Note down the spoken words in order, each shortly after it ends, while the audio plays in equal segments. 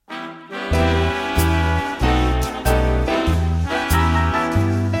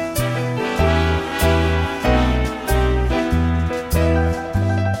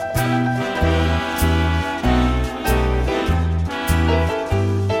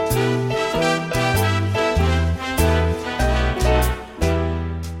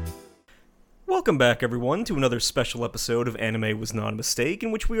Welcome back, everyone, to another special episode of Anime Was Not a Mistake,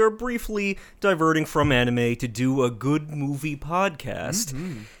 in which we are briefly diverting from anime to do a good movie podcast.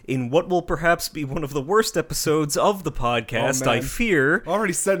 In what will perhaps be one of the worst episodes of the podcast, I fear.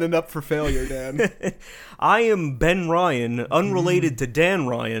 Already setting it up for failure, Dan. I am Ben Ryan, unrelated to Dan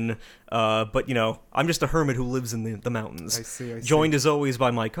Ryan, but, you know, I'm just a hermit who lives in the mountains. I see. Joined, as always,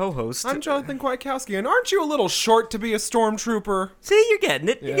 by my co-host. I'm Jonathan Kwiatkowski, and aren't you a little short to be a stormtrooper? See, you're getting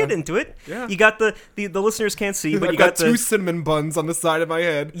it. Yeah. You get into it. Yeah. You got the listeners can't see, but I've you got two cinnamon buns on the side of my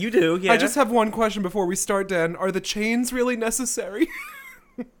head. You do, yeah. I just have one question before we start, Dan. Are the chains really necessary?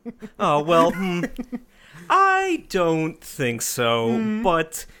 Oh, well, I don't think so,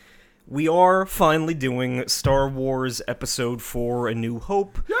 but we are finally doing Star Wars Episode 4, A New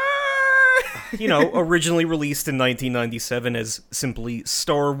Hope. Yay! You know, originally released in 1997 as simply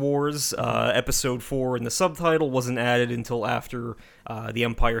Star Wars. Episode 4 in the subtitle wasn't added until after The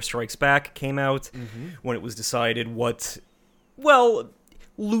Empire Strikes Back came out, when it was decided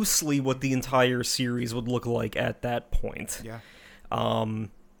loosely what the entire series would look like at that point. Yeah.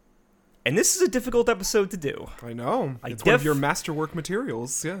 And this is a difficult episode to do. I know. It's one of your masterwork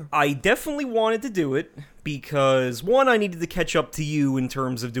materials, yeah. I definitely wanted to do it because, one, I needed to catch up to you in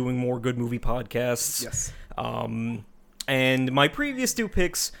terms of doing more good movie podcasts. Yes. And my previous two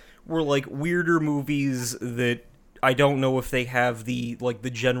picks were, like, weirder movies that I don't know if they have the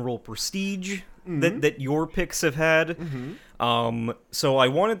general prestige that your picks have had. So I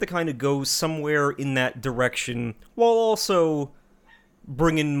wanted to kind of go somewhere in that direction while also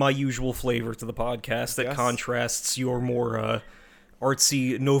bringing my usual flavor to the podcast that contrasts your more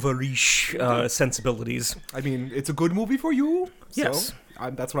artsy, Nova Riche sensibilities. I mean, it's a good movie for you. Yes.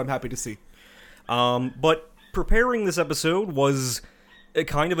 So that's what I'm happy to see. But preparing this episode was a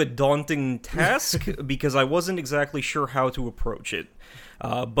kind of a daunting task because I wasn't exactly sure how to approach it.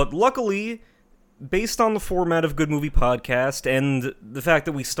 But luckily, based on the format of Good Movie Podcast and the fact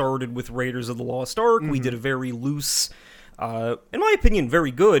that we started with Raiders of the Lost Ark, we did a very loose, in my opinion,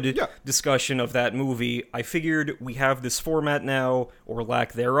 very good discussion of that movie. I figured we have this format now, or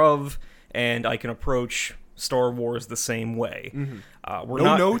lack thereof, and I can approach Star Wars the same way.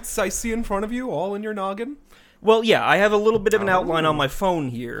 No notes I see in front of you, all in your noggin? Well, yeah, I have a little bit of an outline on my phone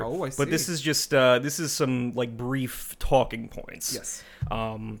here. Oh, I see. But this is just, this is some, like, brief talking points. Yes.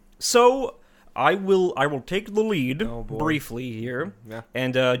 So I will take the lead briefly here. Yeah.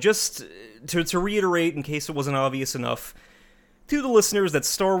 And just to reiterate, in case it wasn't obvious enough, to the listeners, that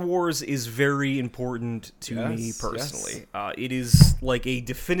Star Wars is very important to me personally. Yes. It is like a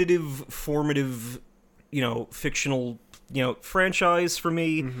definitive, formative, fictional, franchise for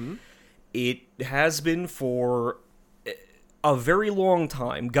me. It has been for a very long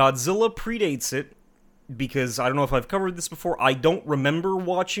time. Godzilla predates it, because I don't know if I've covered this before. I don't remember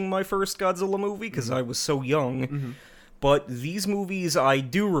watching my first Godzilla movie because I was so young. But these movies I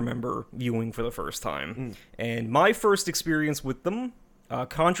do remember viewing for the first time. And my first experience with them,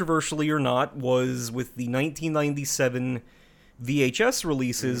 controversially or not, was with the 1997 VHS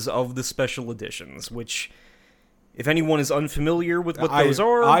releases of the special editions, which, if anyone is unfamiliar with what those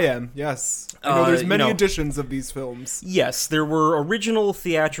are... I am, yes. I know there's many editions of these films. Yes, there were original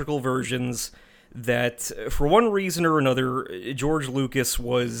theatrical versions that, for one reason or another, George Lucas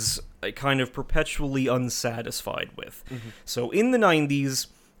was kind of perpetually unsatisfied with. So in the 90s,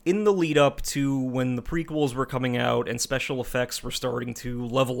 in the lead up to when the prequels were coming out and special effects were starting to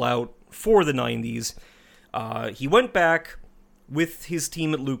level out for the 90s, he went back with his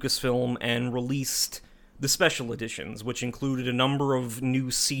team at Lucasfilm and released the special editions, which included a number of new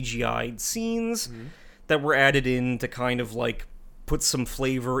CGI'd scenes that were added in to kind of like put some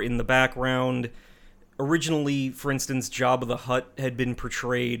flavor in the background. Originally, for instance, Jabba the Hutt had been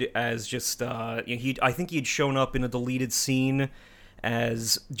portrayed as just, I think he had shown up in a deleted scene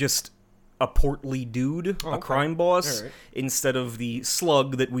as just a portly dude, a crime boss, instead of the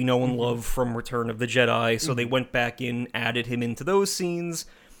slug that we know and love from Return of the Jedi. So they went back in, added him into those scenes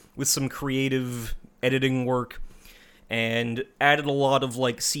with some creative editing work, and added a lot of,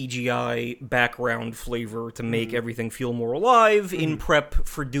 like, CGI background flavor to make everything feel more alive in prep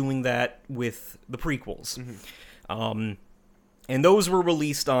for doing that with the prequels. And those were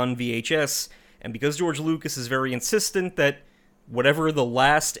released on VHS, and because George Lucas is very insistent that whatever the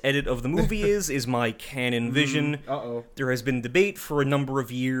last edit of the movie is my canon vision, there has been debate for a number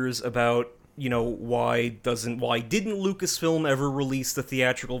of years about, why didn't Lucasfilm ever release the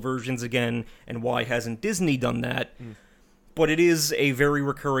theatrical versions again, and why hasn't Disney done that? But it is a very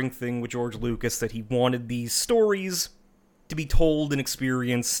recurring thing with George Lucas that he wanted these stories to be told and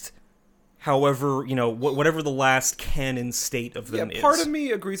experienced However, whatever the last canon state of them is. Part of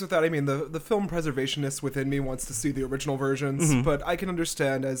me agrees with that. I mean, the film preservationist within me wants to see the original versions, but I can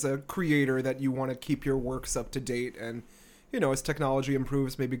understand as a creator that you want to keep your works up to date and, as technology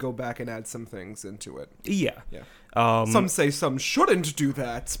improves, maybe go back and add some things into it. Yeah. Some say some shouldn't do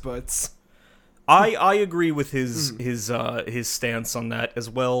that, but I agree with his stance on that as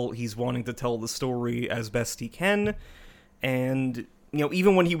well. He's wanting to tell the story as best he can, and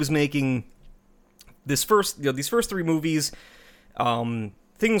even when he was making these first 3 movies,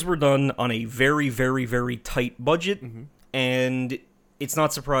 things were done on a very, very, very tight budget, and it's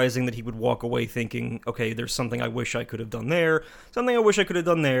not surprising that he would walk away thinking, okay, there's something I wish I could have done there, something I wish I could have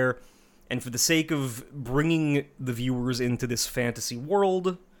done there, and for the sake of bringing the viewers into this fantasy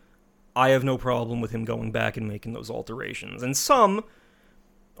world, I have no problem with him going back and making those alterations. And some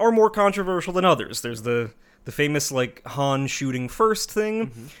are more controversial than others. There's the famous, Han shooting first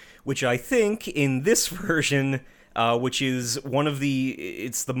thing, which I think, in this version, which is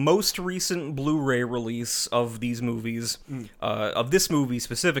it's the most recent Blu-ray release of these movies, of this movie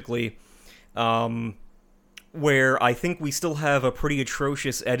specifically, where I think we still have a pretty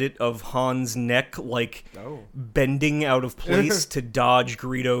atrocious edit of Han's neck, bending out of place to dodge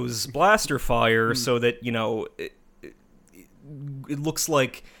Greedo's blaster fire, so that, it looks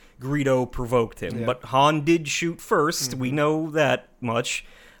like Greedo provoked him. Yeah. But Han did shoot first, we know that much,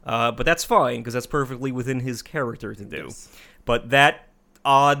 but that's fine, because that's perfectly within his character to do. Yes. But that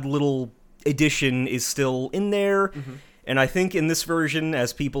odd little addition is still in there, and I think in this version,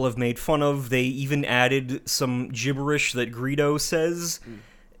 as people have made fun of, they even added some gibberish that Greedo says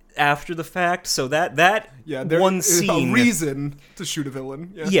after the fact, so that one scene... a reason to shoot a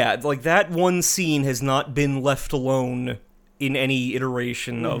villain. Yeah, that one scene has not been left alone in any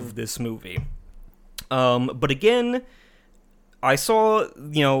iteration of this movie. But again, I saw,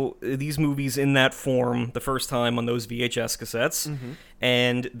 these movies in that form the first time on those VHS cassettes,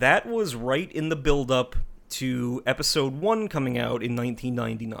 and that was right in the build-up to Episode 1 coming out in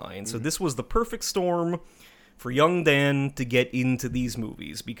 1999. So this was the perfect storm for young Dan to get into these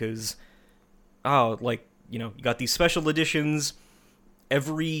movies, because, you got these special editions.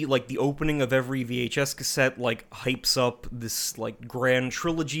 The opening of every VHS cassette, hypes up this, grand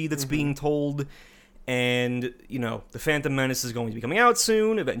trilogy that's being told, and, The Phantom Menace is going to be coming out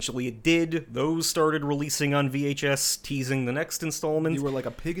soon. Eventually it did. Those started releasing on VHS, teasing the next installment. You were like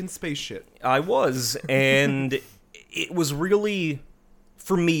a pig in space shit. I was, and it was really,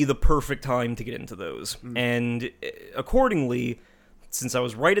 for me, the perfect time to get into those. And accordingly, since I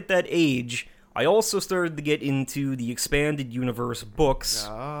was right at that age, I also started to get into the expanded universe books,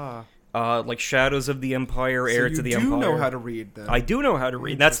 like Shadows of the Empire, Heir to the Empire. You do know how to read, then. I do know how to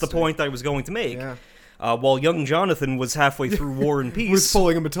read. That's the point I was going to make. Yeah. While young Jonathan was halfway through War and Peace, was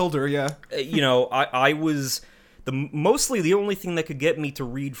pulling a Matilda, I was mostly the only thing that could get me to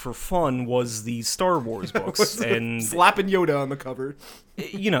read for fun was the Star Wars books, and slapping Yoda on the cover.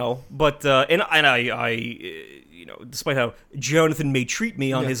 But I despite how Jonathan may treat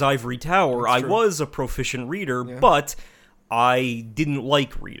me on his ivory tower, I was a proficient reader, but I didn't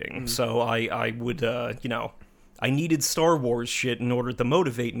like reading, so I would, I needed Star Wars shit in order to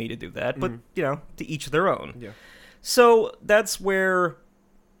motivate me to do that, but, to each their own. Yeah. So that's where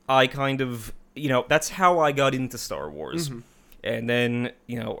I kind of, that's how I got into Star Wars. And then,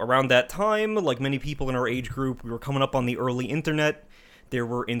 around that time, like many people in our age group, we were coming up on the early internet. There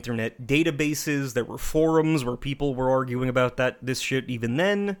were internet databases, there were forums where people were arguing about this shit even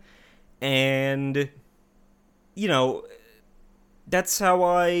then. And, that's how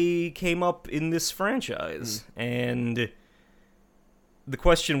I came up in this franchise. And the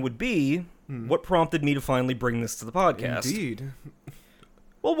question would be, what prompted me to finally bring this to the podcast? Indeed.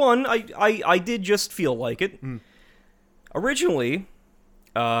 Well, one, I did just feel like it. Originally,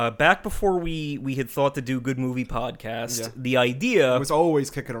 back before we had thought to do Good Movie Podcast, the idea... It was always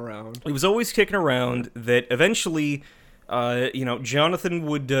kicking around. It was always kicking around that eventually... Jonathan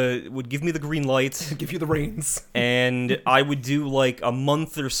would give me the green light, give you the reins, and I would do a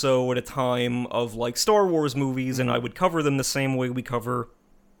month or so at a time of Star Wars movies, and I would cover them the same way we cover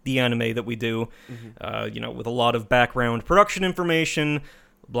the anime that we do, with a lot of background production information,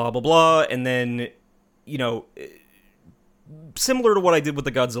 blah blah blah, and then similar to what I did with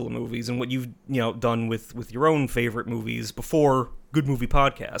the Godzilla movies and what you've done with your own favorite movies before Good Movie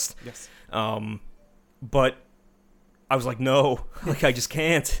Podcast. Yes. But I was like, no, I just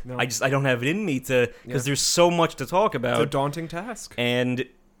can't. No. I don't have it in me to, because there's so much to talk about. It's a daunting task. And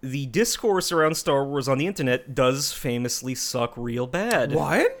the discourse around Star Wars on the internet does famously suck real bad.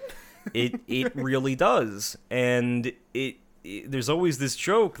 What? It really does. And it there's always this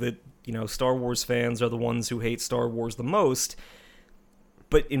joke that Star Wars fans are the ones who hate Star Wars the most.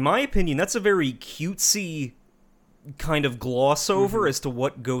 But in my opinion, that's a very cutesy kind of gloss over as to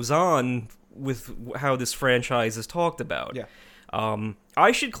what goes on with how this franchise is talked about. Yeah.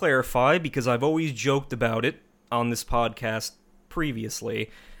 I should clarify, because I've always joked about it on this podcast previously,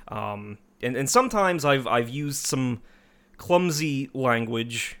 and sometimes I've used some clumsy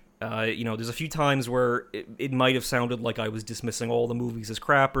language. There's a few times where it might have sounded like I was dismissing all the movies as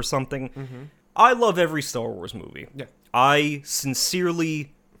crap or something. Mm-hmm. I love every Star Wars movie. Yeah. I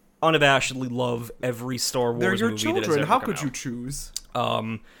sincerely, unabashedly love every Star Wars movie. They're your that has children. ever How come could out. you choose?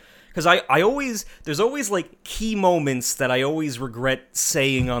 Because there's always like key moments that I always regret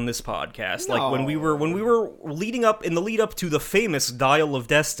saying on this podcast. Like when we were lead up to the famous Dial of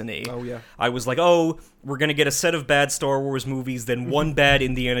Destiny. Oh yeah. I was like, oh, we're gonna get a set of bad Star Wars movies, then one bad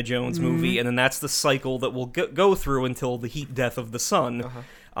Indiana Jones movie, and then that's the cycle that we'll go through until the heat death of the sun.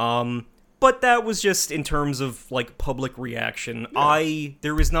 But that was just in terms of like public reaction. Yeah.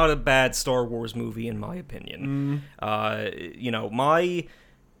 There is not a bad Star Wars movie in my opinion. My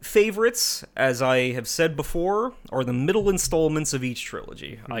favorites, as I have said before, are the middle installments of each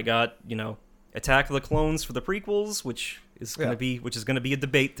trilogy. I got, Attack of the Clones for the prequels, which is going to be a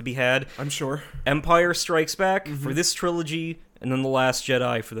debate to be had. I'm sure. Empire Strikes Back for this trilogy, and then The Last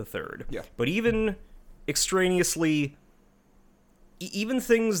Jedi for the third. Yeah. But even extraneously, even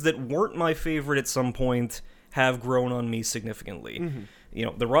things that weren't my favorite at some point have grown on me significantly.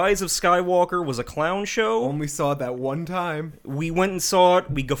 The Rise of Skywalker was a clown show. Only saw it that one time, We went and saw it,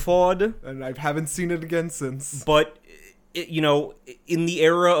 we guffawed, and I haven't seen it again since. but, in the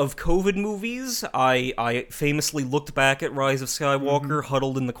era of COVID movies, I famously looked back at Rise of Skywalker,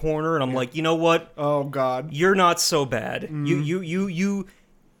 huddled in the corner, and I'm like, you know what? Oh God. You're not so bad.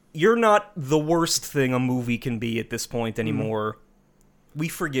 You're not the worst thing a movie can be at this point anymore. We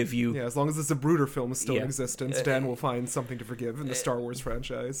forgive you. Yeah, as long as the Zapruder film is still in Yeah. existence, Dan will find something to forgive in the Star Wars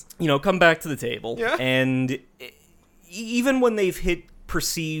franchise. Come back to the table. Yeah. And even when they've hit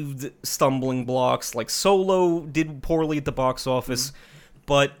perceived stumbling blocks, like Solo did poorly at the box office,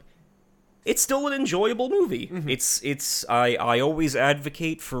 but it's still an enjoyable movie. I always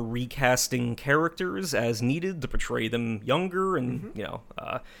advocate for recasting characters as needed to portray them younger, and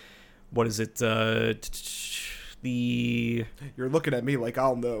what is it? You're looking at me like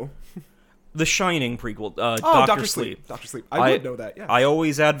I'll know. The Shining prequel, Dr. Sleep. Dr. Sleep. I would know that, yeah. I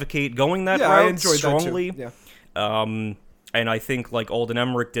always advocate going that route I enjoyed strongly. that too. Yeah. And I think like Alden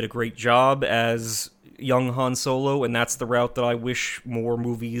Ehrenreich did a great job as young Han Solo, and that's the route that I wish more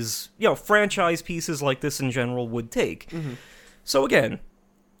movies, franchise pieces like this in general would take. So again,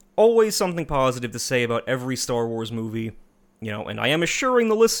 always something positive to say about every Star Wars movie. And I am assuring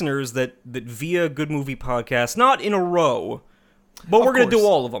the listeners that via Good Movie Podcast, not in a row, but we're going to do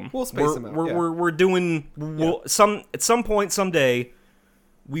all of them. We'll space them out, We're doing at some point, someday,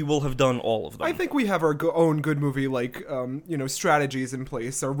 we will have done all of them. I think we have our own good movie, strategies in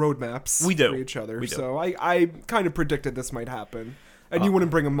place, our roadmaps We do. for each other. We do. So I kind of predicted this might happen. And you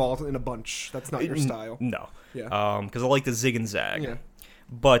wouldn't bring them all in a bunch. That's not your style. No. Yeah. Because I like to zig and zag. Yeah.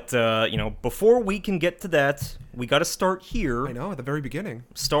 But, before we can get to that, we got to start here. I know, at the very beginning.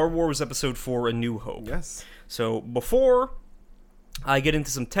 Star Wars Episode 4, A New Hope. Yes. So, before I get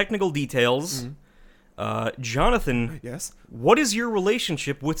into some technical details, Jonathan, Yes. what is your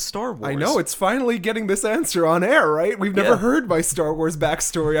relationship with Star Wars? I know, it's finally getting this answer on air, right? We've never heard my Star Wars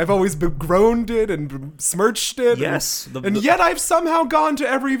backstory. I've always begroaned it and smirched it. Yes. And yet I've somehow gone to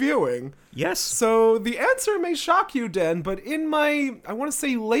every viewing. Yes. So the answer may shock you, Dan, but in my, I want to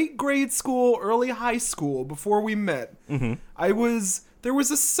say late grade school, early high school, before we met, there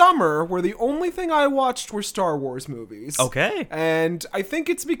was a summer where the only thing I watched were Star Wars movies. Okay. And I think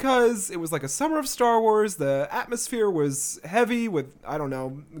it's because it was like a summer of Star Wars. The atmosphere was heavy with, I don't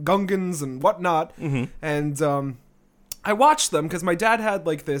know, Gungans and whatnot. And I watched them because my dad had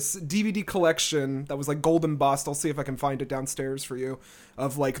like this DVD collection that was like gold embossed. I'll see if I can find it downstairs for you,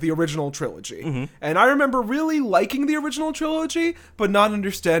 of like the original trilogy. And I remember really liking the original trilogy, but not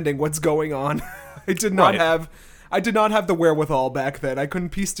understanding what's going on. I did not have the wherewithal back then. I couldn't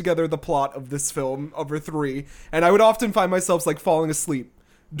piece together the plot of this film over 3, and I would often find myself like falling asleep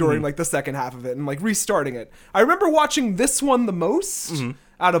during like the second half of it and like restarting it. I remember watching this one the most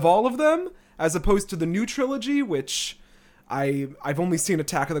out of all of them, as opposed to the new trilogy, which I've only seen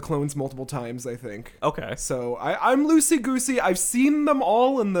Attack of the Clones multiple times, I think. Okay. So I'm loosey-goosey. I've seen them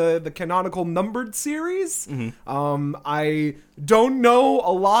all in the canonical numbered series. I don't know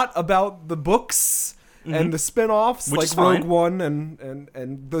a lot about the books and the spin-offs Which like is fine. Rogue One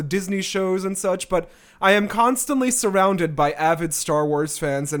and the Disney shows and such, but I am constantly surrounded by avid Star Wars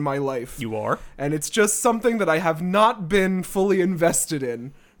fans in my life. You are. And it's just something that I have not been fully invested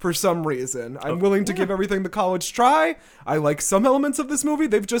in for some reason. I'm willing to give everything the college try. I like some elements of this movie.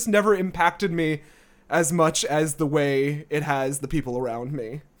 They've just never impacted me as much as the way it has the people around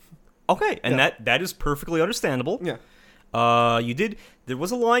me. Okay, and that is perfectly understandable. Yeah. There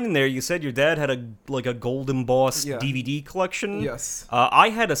was a line in there, you said your dad had a gold embossed Yeah. DVD collection. Yes. I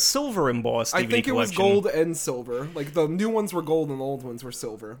had a silver embossed DVD I think it was collection. gold and silver. Like, the new ones were gold and the old ones were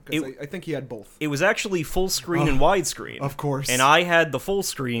silver. Because I think he had both. It was actually full screen and widescreen. Of course. And I had the full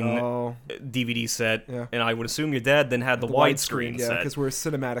screen Oh. DVD set, Yeah. and I would assume your dad then had the widescreen Yeah, set. because we're a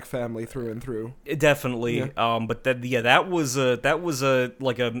cinematic family through and through. Definitely. Yeah. But that was a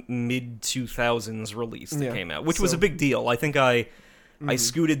like a mid 2000s release that Yeah. came out, which was So- a big deal. I think I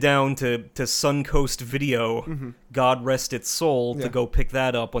scooted down to Suncoast Video, God rest its soul, Yeah. to go pick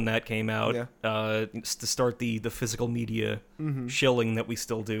that up when that came out, Yeah. to start the physical media shilling that we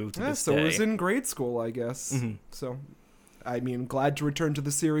still do to Yeah, this so day. it was in grade school, I guess. So, I mean, glad to return to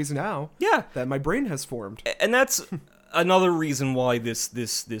the series now Yeah, that my brain has formed. and that's another reason why this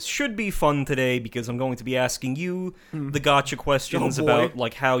should be fun today, because I'm going to be asking you the gotcha questions Oh, boy. about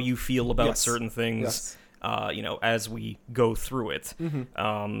like how you feel about Yes. certain things. Yes. As we go through it.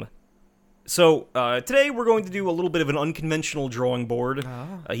 So today we're going to do a little bit of an unconventional drawing board.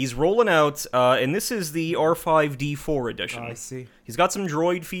 He's rolling out, and this is the R5D4 edition. I see. He's got some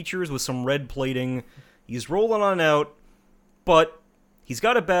droid features with some red plating. He's rolling on out, but he's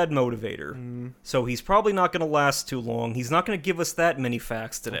got a bad motivator. So he's probably not going to last too long. He's not going to give us that many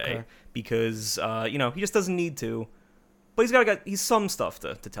facts today Okay. because, he just doesn't need to. But he's some stuff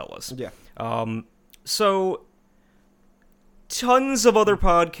to tell us. Yeah. So, tons of other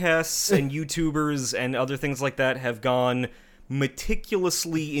podcasts and YouTubers and other things like that have gone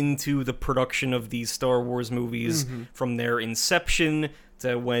meticulously into the production of these Star Wars movies, from their inception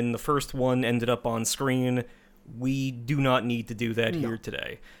to when the first one ended up on screen. We do not need to do that here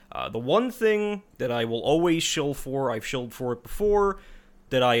today. The one thing that I will always shill for, I've shilled for it before,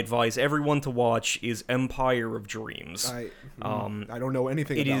 that I advise everyone to watch is Empire of Dreams. I don't know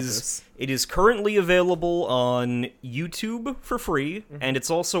anything about this. It is currently available on YouTube for free, and it's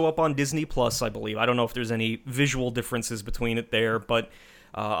also up on Disney Plus, I believe. I don't know if there's any visual differences between it there, but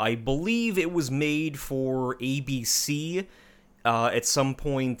I believe it was made for ABC at some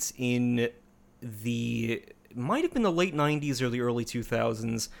point in it might have been the late 90s or the early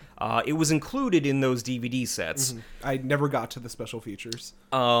 2000s. It was included in those DVD sets. I never got to the special features.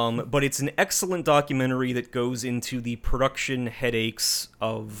 But it's an excellent documentary that goes into the production headaches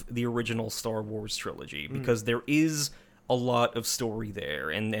of the original Star Wars trilogy, because there is a lot of story there,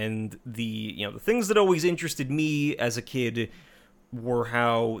 and the things that always interested me as a kid were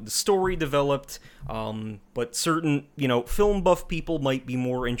how the story developed, but certain, film buff people might be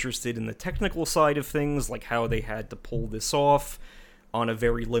more interested in the technical side of things, like how they had to pull this off on a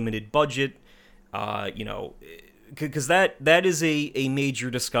very limited budget, because that is a major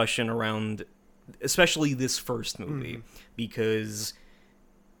discussion around, especially this first movie, because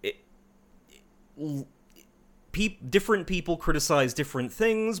different people criticize different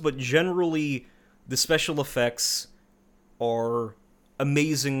things, but generally the special effects are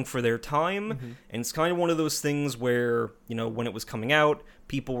amazing for their time, and it's kind of one of those things where, when it was coming out,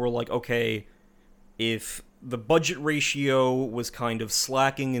 people were like, okay, if the budget ratio was kind of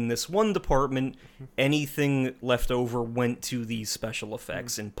slacking in this one department, anything left over went to these special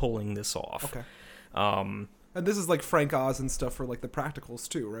effects and pulling this off. Okay. And this is like Frank Oz and stuff for like the practicals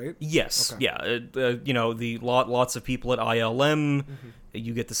too, right? Yes, Okay. yeah. The lots of people at ILM,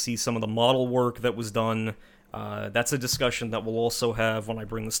 you get to see some of the model work that was done. That's a discussion that we'll also have when I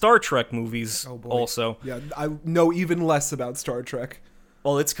bring the Star Trek movies. Oh, boy. Also, Yeah, I know even less about Star Trek.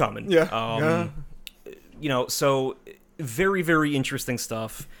 well, it's coming. Yeah. So very, very interesting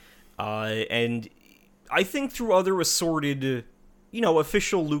stuff. And I think through other assorted,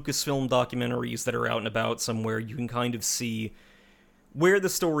 official Lucasfilm documentaries that are out and about somewhere, you can kind of see where the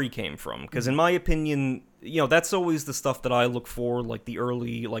story came from. Because in my opinion, that's always the stuff that I look for, like the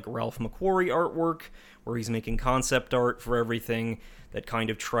early, like Ralph McQuarrie artwork, where he's making concept art for everything that kind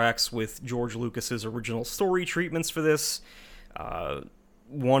of tracks with George Lucas's original story treatments for this.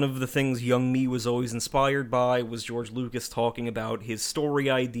 One of the things young me was always inspired by was George Lucas talking about his story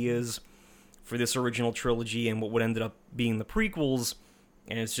ideas for this original trilogy and what would end up being the prequels,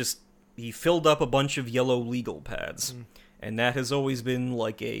 and it's just, he filled up a bunch of yellow legal pads, and that has always been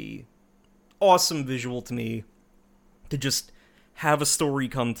like a awesome visual to me, to just have a story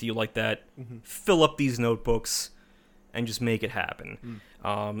come to you like that, fill up these notebooks, and just make it happen.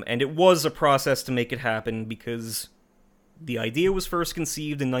 And it was a process to make it happen because the idea was first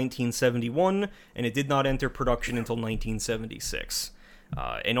conceived in 1971, and it did not enter production until 1976.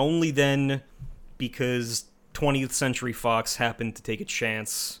 And only then, because 20th Century Fox happened to take a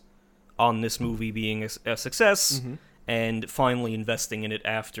chance on this movie being a success, and finally investing in it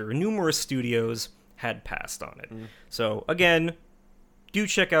after numerous studios had passed on it. So, again, do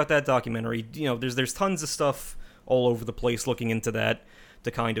check out that documentary. You know, there's tons of stuff all over the place looking into that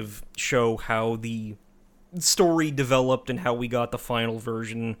to kind of show how the story developed and how we got the final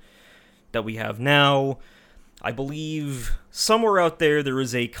version that we have now. I believe somewhere out there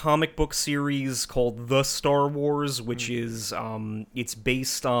is a comic book series called The Star Wars, which is, it's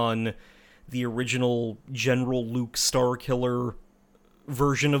based on the original General Luke Starkiller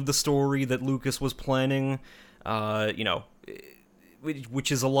version of the story that Lucas was planning,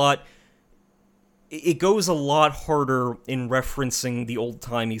 which is a lot... It goes a lot harder in referencing the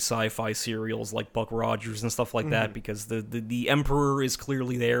old-timey sci-fi serials like Buck Rogers and stuff like that, because the Emperor is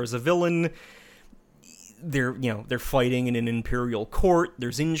clearly there as a villain. They're fighting in an imperial court.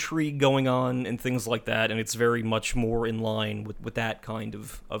 There's intrigue going on and things like that, and it's very much more in line with that kind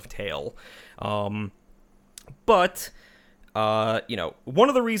of tale. But one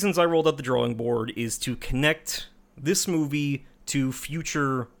of the reasons I rolled out the drawing board is to connect this movie to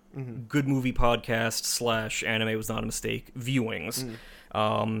future Good Movie Podcast / Anime Was Not a Mistake viewings.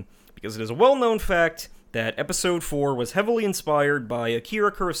 Because it is a well-known fact that Episode 4 was heavily inspired by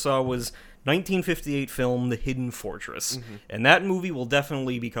Akira Kurosawa's 1958 film The Hidden Fortress. And that movie will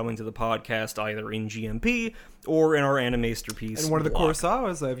definitely be coming to the podcast either in GMP or in our Animasterpiece. And one of the block.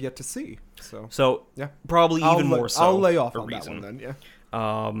 Kurosawas I have yet to see. So yeah, probably even more so. I'll lay off on reason. that one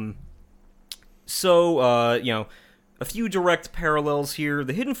then, yeah. A few direct parallels here.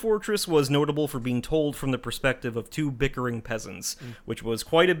 The Hidden Fortress was notable for being told from the perspective of two bickering peasants, which was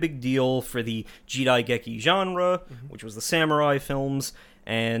quite a big deal for the Jidaigeki genre, which was the samurai films,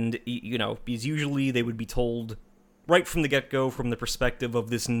 and, because usually they would be told right from the get-go from the perspective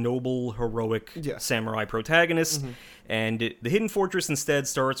of this noble, heroic samurai protagonist, and The Hidden Fortress instead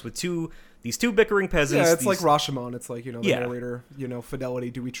starts with these two bickering peasants. Yeah, it's like Rashomon. It's like, the narrator,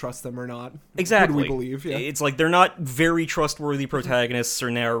 fidelity, do we trust them or not? Exactly. Who do we believe? Yeah. It's like they're not very trustworthy protagonists or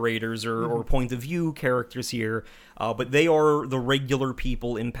narrators or point of view characters here, but they are the regular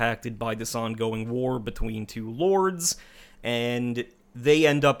people impacted by this ongoing war between two lords, and they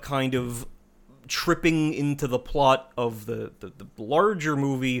end up kind of tripping into the plot of the larger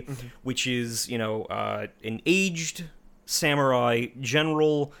movie, which is, an aged samurai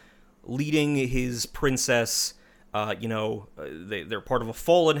general leading his princess. They're part of a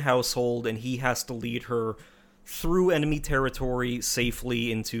fallen household, and he has to lead her through enemy territory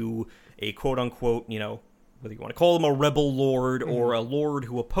safely into a quote-unquote, whether you want to call him a rebel lord or a lord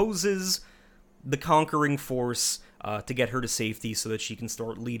who opposes the conquering force, to get her to safety so that she can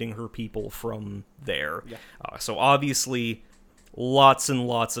start leading her people from there. Yeah. So obviously, lots and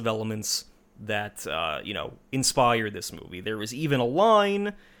lots of elements that, inspire this movie. There is even a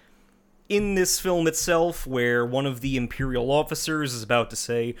line in this film itself where one of the Imperial officers is about to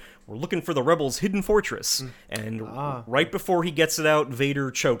say, "We're looking for the rebels' hidden fortress." And right before he gets it out,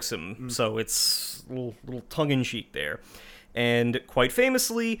 Vader chokes him. So it's a little tongue-in-cheek there. And quite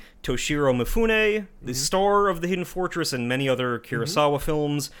famously, Toshiro Mifune, the star of The Hidden Fortress and many other Kurosawa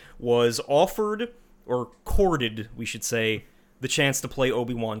films, was offered, or courted, we should say, the chance to play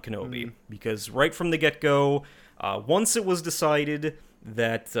Obi-Wan Kenobi. Because right from the get-go, once it was decided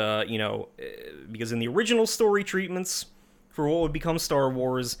that, because in the original story treatments for what would become Star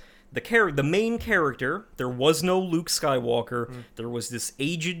Wars, the main character, there was no Luke Skywalker, there was this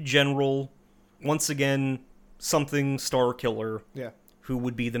aged general, once again, something Star Killer, who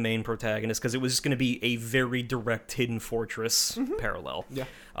would be the main protagonist, because it was just going to be a very direct Hidden Fortress parallel. Yeah.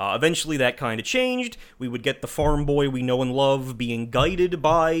 Eventually that kind of changed. We would get the farm boy we know and love being guided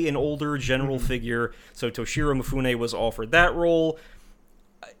by an older general figure, so Toshiro Mifune was offered that role.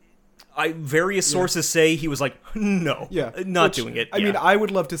 Various sources say he was like, no, not doing it. I mean, I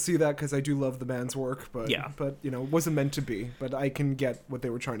would love to see that because I do love the man's work, but it wasn't meant to be. But I can get what they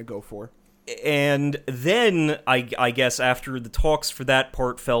were trying to go for. And then, I guess, after the talks for that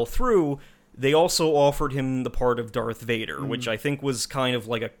part fell through, they also offered him the part of Darth Vader, which I think was kind of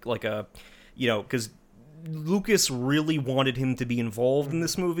like a because Lucas really wanted him to be involved in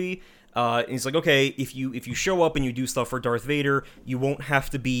this movie. And he's like, okay, if you show up and you do stuff for Darth Vader, you won't have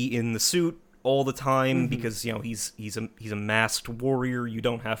to be in the suit all the time because he's a masked warrior. You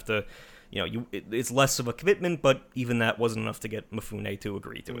don't have to it's less of a commitment, but even that wasn't enough to get Mifune to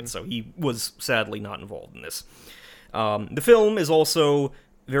agree to it, so he was sadly not involved in this. The film is also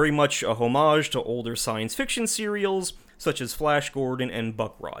very much a homage to older science fiction serials, such as Flash Gordon and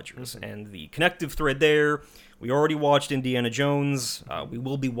Buck Rogers, and the connective thread there, we already watched Indiana Jones, we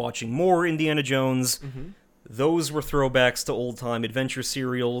will be watching more Indiana Jones. Those were throwbacks to old-time adventure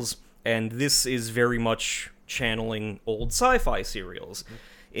serials, and this is very much channeling old sci-fi serials.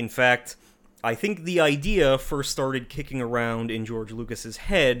 In fact, I think the idea first started kicking around in George Lucas's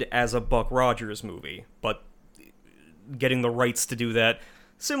head as a Buck Rogers movie, but getting the rights to do that,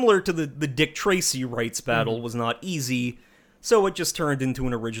 similar to the Dick Tracy rights battle, was not easy, so it just turned into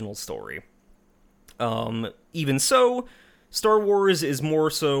an original story. Even so, Star Wars is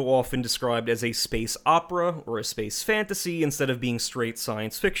more so often described as a space opera or a space fantasy instead of being straight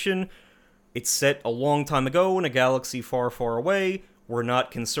science fiction. It's set a long time ago in a galaxy far, far away. We're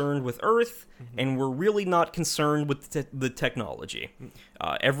not concerned with Earth, and we're really not concerned with the technology.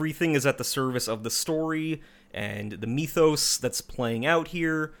 Everything is at the service of the story and the mythos that's playing out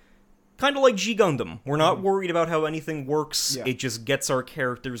here. Kind of like G Gundam. We're not worried about how anything works. Yeah. It just gets our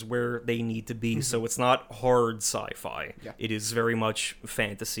characters where they need to be, so it's not hard sci-fi. Yeah. It is very much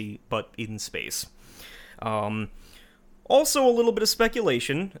fantasy, but in space. Also, a little bit of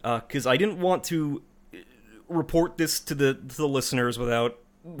speculation, because I didn't want to report this to the listeners without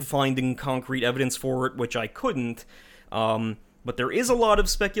finding concrete evidence for it, which I couldn't. But there is a lot of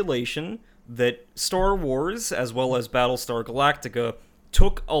speculation that Star Wars, as well as Battlestar Galactica,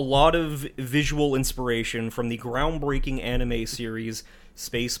 took a lot of visual inspiration from the groundbreaking anime series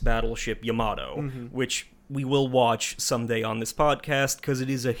Space Battleship Yamato, which we will watch someday on this podcast because it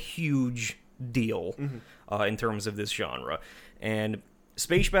is a huge deal in terms of this genre. And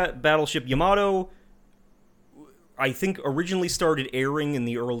Space Battleship Yamato, I think, originally started airing in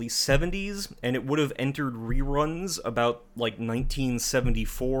the early 70s, and it would have entered reruns about,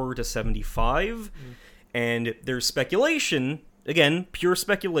 1974 to 75. And there's speculation, again, pure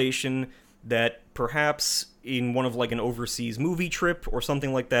speculation, that perhaps in one of, an overseas movie trip or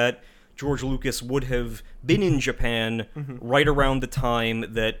something like that, George Lucas would have been in Japan right around the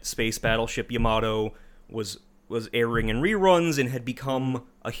time that Space Battleship Yamato was airing in reruns and had become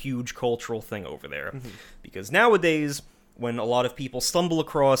a huge cultural thing over there. Because nowadays, when a lot of people stumble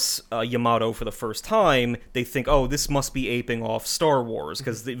across Yamato for the first time, they think, oh, this must be aping off Star Wars,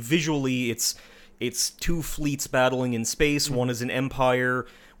 because visually it's two fleets battling in space. One is an empire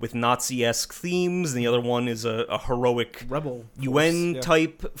with Nazi-esque themes, and the other one is a heroic Rebel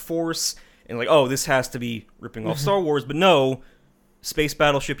UN-type force. And this has to be ripping off Star Wars. But no, Space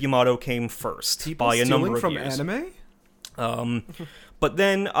Battleship Yamato came first by a number of years. Stealing from anime? But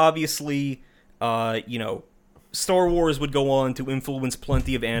then, obviously, Star Wars would go on to influence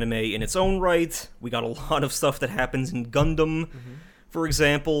plenty of anime in its own right. We got a lot of stuff that happens in Gundam. For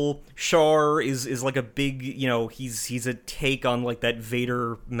example, Char is like a big, he's a take on that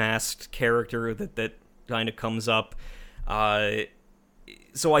Vader masked character that kind of comes up.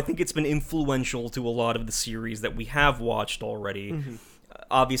 So I think it's been influential to a lot of the series that we have watched already.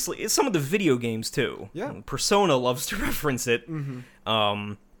 Obviously, it's some of the video games too. Yeah. Persona loves to reference it.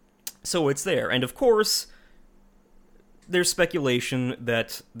 So it's there. And of course, there's speculation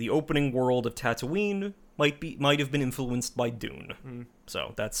that the opening world of Tatooine might have been influenced by Dune.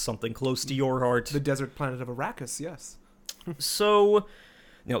 So that's something close to your heart. The desert planet of Arrakis, yes. So,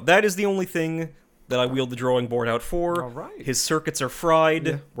 that is the only thing that I wheeled the drawing board out for. All right. His circuits are fried.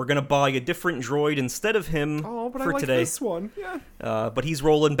 Yeah. We're gonna buy a different droid instead of him But for I like today. this one. Yeah. But he's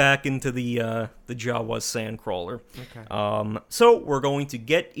rolling back into the Jawas Sandcrawler. Okay. So we're going to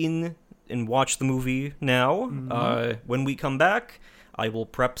get in and watch the movie now. When we come back, I will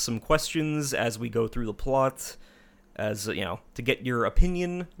prep some questions as we go through the plot, as to get your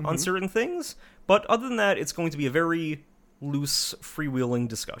opinion on certain things. But other than that, it's going to be a very loose, freewheeling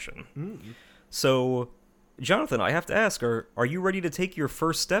discussion. So, Jonathan, I have to ask, are you ready to take your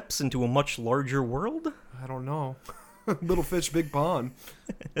first steps into a much larger world? I don't know. Little fish, big pond.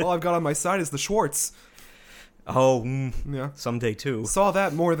 All I've got on my side is the Schwartz. Oh, Yeah. someday too. Saw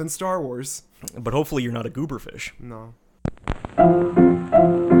that more than Star Wars. But hopefully you're not a gooberfish. No.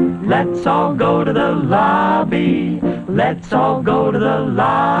 Let's all go to the lobby. Let's all go to the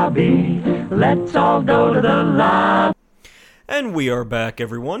lobby. Let's all go to the lobby. And we are back,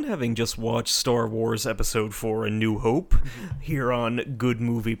 everyone, having just watched Star Wars Episode 4 A New Hope here on Good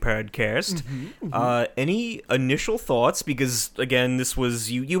Movie Podcast. Any initial thoughts? Because, again, this was...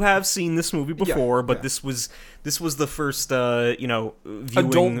 You have seen this movie before, but this was the first, viewing,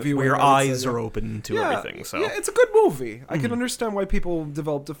 Adult viewing, where your I would eyes say, are open to everything. So yeah, it's a good movie. I can understand why people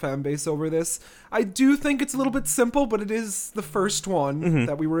developed a fan base over this. I do think it's a little bit simple, but it is the first one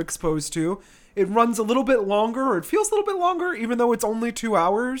that we were exposed to. It runs a little bit longer, or it feels a little bit longer, even though it's only 2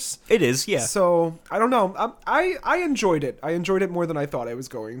 hours. It is, yeah. So, I don't know. I enjoyed it. I enjoyed it more than I thought I was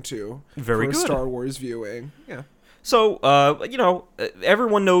going to. Very for good. a Star Wars viewing. Yeah. So,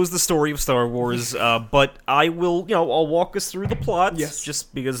 everyone knows the story of Star Wars, but I will, I'll walk us through the plot,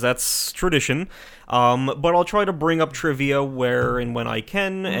 just because that's tradition. But I'll try to bring up trivia where and when I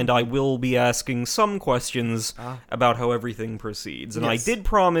can, and I will be asking some questions about how everything proceeds. And I did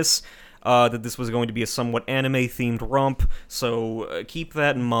promise that this was going to be a somewhat anime-themed romp, so keep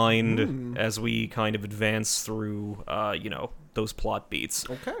that in mind as we kind of advance through, those plot beats.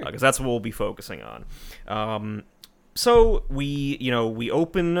 Okay. Because that's what we'll be focusing on. So we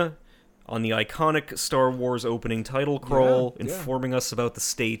open on the iconic Star Wars opening title crawl, informing us about the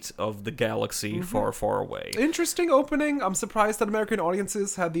state of the galaxy far, far away. Interesting opening. I'm surprised that American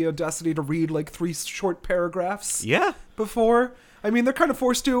audiences had the audacity to read like 3 short paragraphs. Yeah. Before. I mean, they're kind of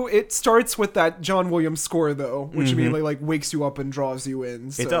forced to. It starts with that John Williams score, though, which immediately like wakes you up and draws you in.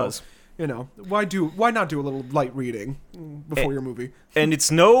 So, it does. Why not do a little light reading before your movie? And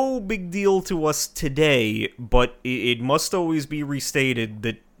it's no big deal to us today, but it must always be restated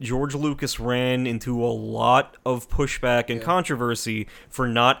that George Lucas ran into a lot of pushback and controversy for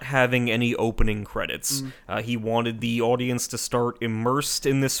not having any opening credits. He wanted the audience to start immersed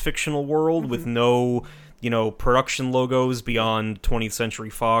in this fictional world with no... production logos beyond 20th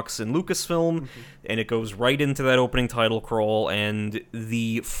Century Fox and Lucasfilm, and it goes right into that opening title crawl, and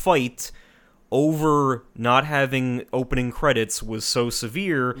the fight over not having opening credits was so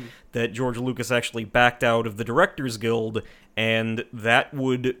severe that George Lucas actually backed out of the Directors Guild, and that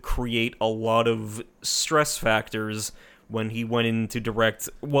would create a lot of stress factors when he went in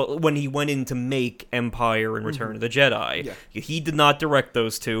to make Empire and Return of the Jedi. Yeah. He did not direct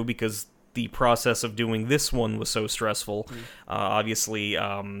those two because the process of doing this one was so stressful. Obviously,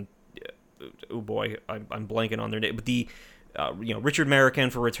 I'm blanking on their name, but the Richard Marroquin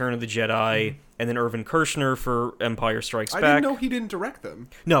for Return of the Jedi, and then Irvin Kershner for Empire Strikes Back. I didn't know he didn't direct them.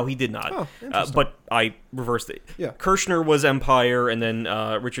 No, he did not. Oh, interesting. But I reversed it. Yeah. Kershner was Empire, and then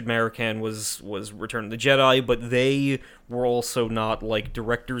Richard Marroquin was Return of the Jedi, but they were also not like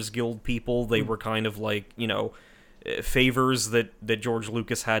Directors Guild people. They were kind of like, favors that George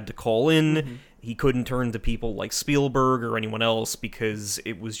Lucas had to call in. He couldn't turn to people like Spielberg or anyone else because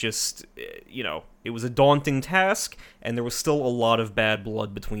it was just, it was a daunting task, and there was still a lot of bad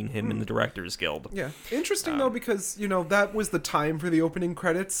blood between him and the Directors Guild. Yeah. Interesting, though, because, that was the time for the opening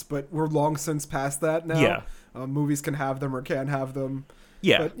credits, but we're long since past that now. Yeah. Movies can have them or can't have them.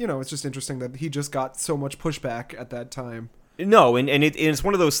 Yeah. But, it's just interesting that he just got so much pushback at that time. No, and it's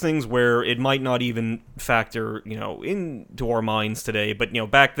one of those things where it might not even factor, into our minds today. But,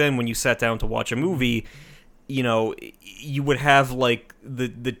 back then when you sat down to watch a movie, you would have, like, the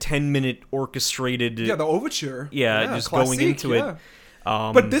 10-minute orchestrated... Yeah, the overture. Yeah, just classique, going into it.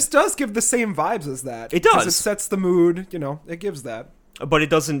 But this does give the same vibes as that. It does. 'Cause it sets the mood, it gives that. But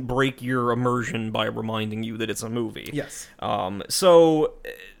it doesn't break your immersion by reminding you that it's a movie. Yes. So...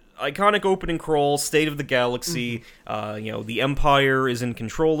 iconic opening crawl, state of the galaxy. The Empire is in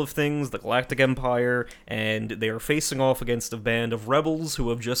control of things, the Galactic Empire, and they are facing off against a band of rebels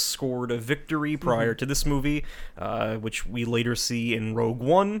who have just scored a victory prior to this movie, which we later see in Rogue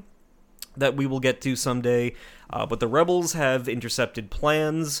One, that we will get to someday. But the rebels have intercepted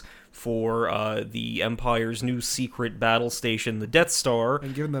plans for the Empire's new secret battle station, the Death Star.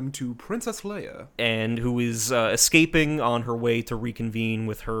 And given them to Princess Leia. And who is escaping on her way to reconvene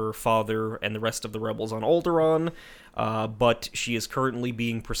with her father and the rest of the rebels on Alderaan. But she is currently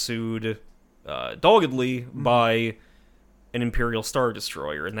being pursued doggedly by an Imperial Star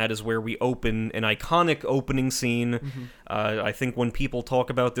Destroyer, and that is where we open an iconic opening scene. I think when people talk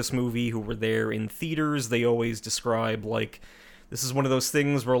about this movie who were there in theaters, they always describe, like, this is one of those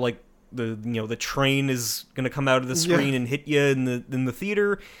things where, like, the train is gonna come out of the screen and hit you in the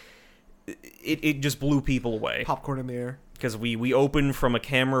theater. It just blew people away. Popcorn in the air. Because we open from a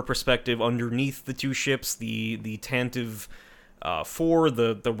camera perspective underneath the two ships. The Tantive 4,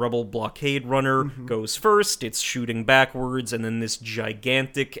 the Rebel blockade runner, goes first. It's shooting backwards, and then this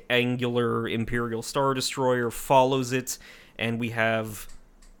gigantic angular Imperial Star Destroyer follows it, and we have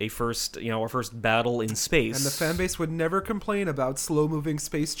our first battle in space. And the fan base would never complain about slow-moving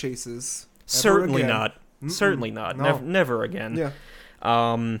space chases. Certainly again. not. Certainly not. No. Never again. Yeah.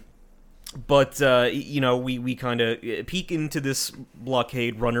 But we kind of peek into this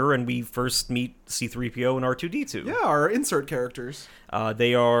blockade runner, and we first meet C-3PO and R2-D2. Yeah, our insert characters.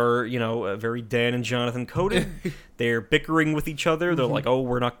 They are, very Dan and Jonathan coded. They're bickering with each other. They're like, oh,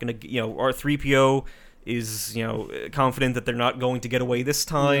 we're not going to, R3PO is, confident that they're not going to get away this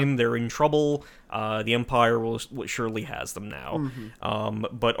time. They're in trouble. The Empire will surely has them now.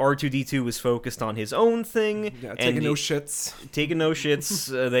 But R2-D2 is focused on his own thing. Yeah, taking no shits. Taking no shits.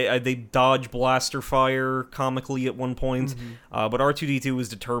 They dodge blaster fire comically at one point. But R2-D2 is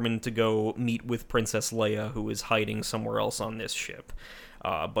determined to go meet with Princess Leia, who is hiding somewhere else on this ship.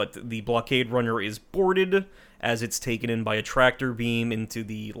 But the blockade runner is boarded as it's taken in by a tractor beam into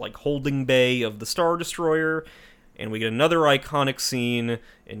the holding bay of the Star Destroyer. And we get another iconic scene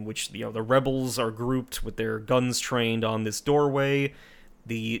in which the rebels are grouped with their guns trained on this doorway.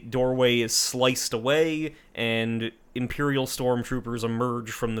 The doorway is sliced away, and Imperial stormtroopers emerge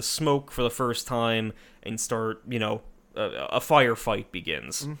from the smoke for the first time and start, a firefight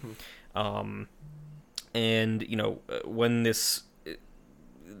begins. When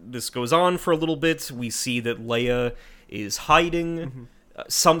this goes on for a little bit, we see that Leia is hiding.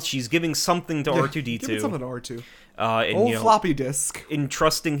 She's giving something to R2-D2. Give it something to R2. And, floppy disk.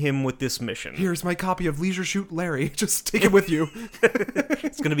 Entrusting him with this mission. Here's my copy of Leisure Suit Larry. Just take it with you.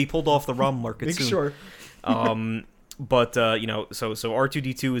 It's going to be pulled off the ROM market Make soon. sure. But so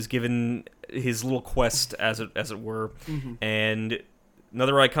R2-D2 is given his little quest, as it were, and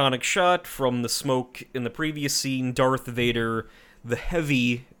another iconic shot from the smoke in the previous scene. Darth Vader, the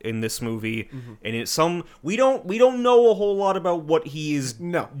Heavy, in this movie, and it's we don't know a whole lot about what he is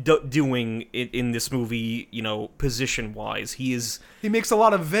doing in this movie. Position wise, he makes a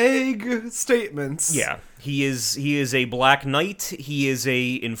lot of vague statements. Yeah, he is a Black Knight. He is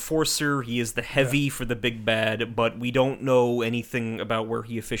a enforcer. He is the Heavy for the big bad, but we don't know anything about where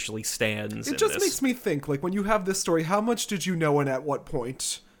he officially stands. It just makes me think, when you have this story, how much did you know and at what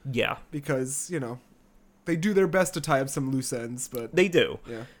point? Yeah, because they do their best to tie up some loose ends, but they do.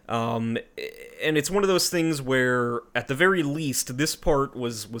 Yeah. And it's one of those things where, at the very least, this part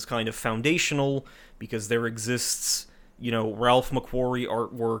was kind of foundational, because there exists, Ralph McQuarrie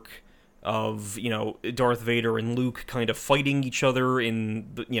artwork of, Darth Vader and Luke kind of fighting each other in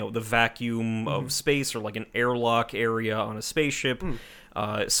the vacuum of space, or an airlock area on a spaceship.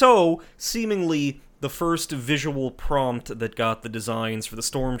 So seemingly the first visual prompt that got the designs for the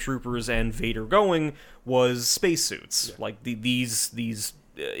stormtroopers and Vader going was spacesuits. Yeah. These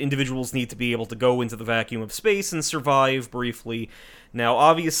individuals need to be able to go into the vacuum of space and survive briefly. Now,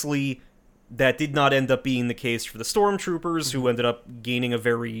 obviously, that did not end up being the case for the stormtroopers, who ended up gaining a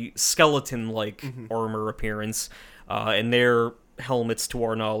very skeleton-like armor appearance. And their helmets, to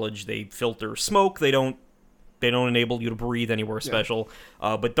our knowledge, they filter smoke. They don't enable you to breathe anywhere special.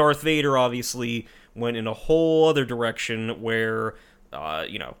 But Darth Vader obviously went in a whole other direction where,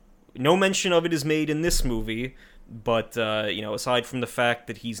 no mention of it is made in this movie, but, aside from the fact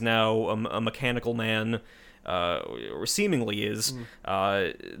that he's now a mechanical man, or seemingly is,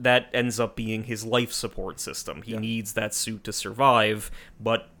 that ends up being his life support system. He needs that suit to survive,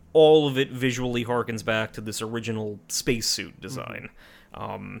 but all of it visually harkens back to this original spacesuit design.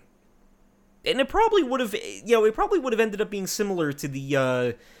 And it probably would have, ended up being similar to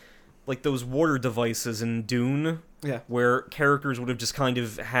the, those water devices in Dune, where characters would have just kind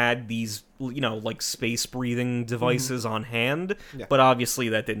of had these, space-breathing devices on hand, but obviously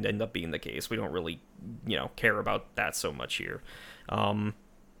that didn't end up being the case. We don't really, care about that so much here.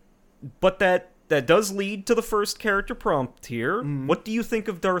 But that does lead to the first character prompt here. What do you think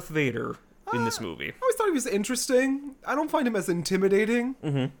of Darth Vader in this movie? I always thought he was interesting. I don't find him as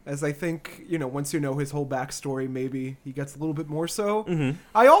intimidating as I think, once you know his whole backstory, maybe he gets a little bit more so.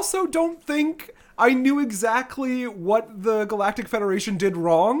 I also don't think I knew exactly what the Galactic Federation did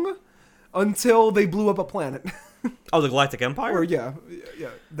wrong until they blew up a planet. Oh, the Galactic Empire? Or,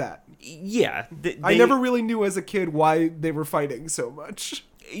 that. Yeah. I never really knew as a kid why they were fighting so much.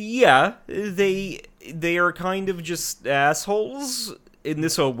 Yeah, they are kind of just assholes in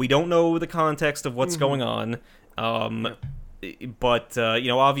this, so we don't know the context of what's going on. But,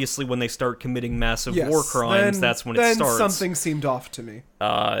 obviously when they start committing massive war crimes, that's when it starts. Then something seemed off to me.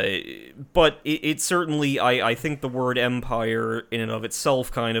 But it certainly, I think the word empire in and of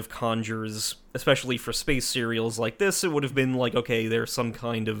itself kind of conjures, especially for space serials like this, it would have been okay, there's some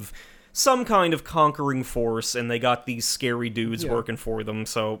kind of some kind of conquering force, and they got these scary dudes working for them.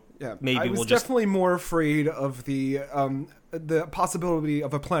 So maybe I was definitely more afraid of the possibility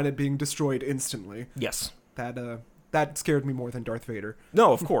of a planet being destroyed instantly. Yes. That scared me more than Darth Vader.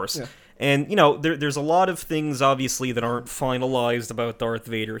 No, of course. And, there's a lot of things, obviously, that aren't finalized about Darth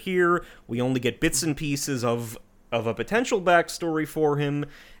Vader here. We only get bits and pieces of a potential backstory for him,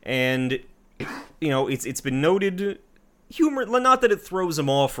 and, it's been noted... not that it throws him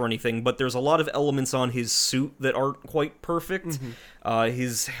off or anything, but there's a lot of elements on his suit that aren't quite perfect.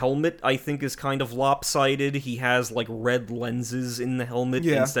 His helmet, I think, is kind of lopsided. He has, red lenses in the helmet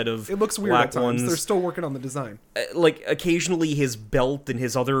instead of it looks weird black at times. ones. They're still working on the design. Occasionally his belt and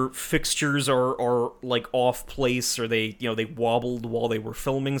his other fixtures are off place, or they wobbled while they were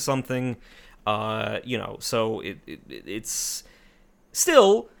filming something. So it's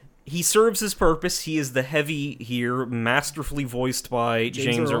still... He serves his purpose. He is the heavy here, masterfully voiced by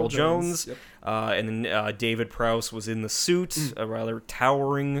James Earl Jones. Yep. And then David Prowse was in the suit, a rather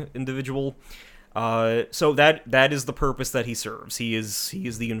towering individual. So that is the purpose that he serves. He is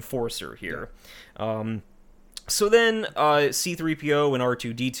the enforcer here. So then C-3PO and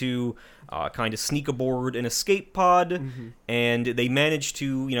R2-D2 kind of sneak aboard an escape pod, and they manage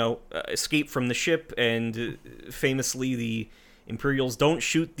to, escape from the ship, and famously the Imperials don't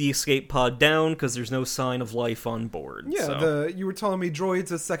shoot the escape pod down because there's no sign of life on board. Yeah, you were telling me droids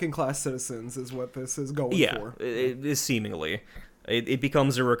as second-class citizens is what this is going for. Yeah, it is seemingly. It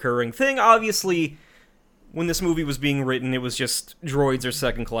becomes a recurring thing. Obviously, when this movie was being written, it was just droids are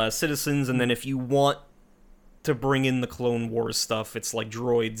second-class citizens, and then if you want to bring in the Clone Wars stuff, it's like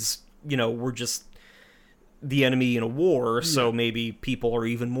droids, we're just the enemy in a war, so maybe people are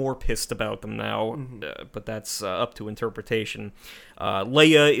even more pissed about them now, but that's up to interpretation.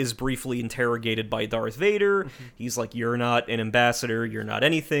 Leia is briefly interrogated by Darth Vader. He's like, you're not an ambassador, you're not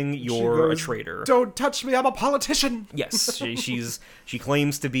anything, you're a traitor. Don't touch me, I'm a politician! Yes, she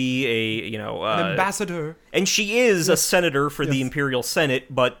claims to be an ambassador. And she is a senator for the Imperial Senate,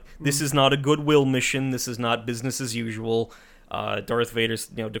 but this is not a goodwill mission, this is not business as usual. Darth Vader,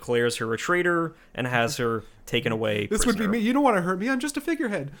 declares her a traitor and has her taken away. This would be me. You don't want to hurt me. I'm just a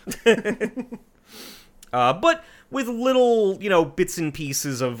figurehead. But with little, bits and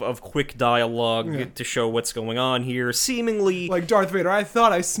pieces of quick dialogue to show what's going on here, seemingly... Like Darth Vader, I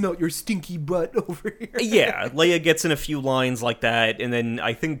thought I smelt your stinky butt over here. Yeah, Leia gets in a few lines like that, and then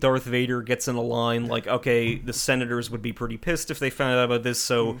I think Darth Vader gets in a line like, okay, the senators would be pretty pissed if they found out about this,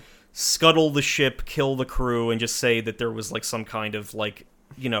 so... scuttle the ship, kill the crew, and just say that there was some kind of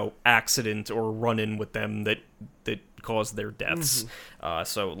accident or run-in with them that caused their deaths.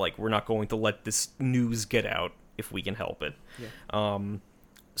 So we're not going to let this news get out if we can help it.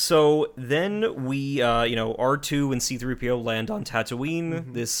 So then we R2 and C-3PO land on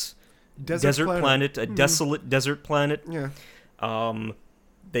Tatooine, this desert planet, a desolate desert planet.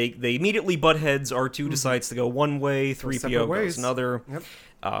 They immediately butt heads. R2 decides to go one way, 3PO goes another.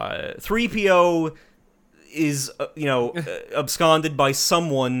 3PO is absconded by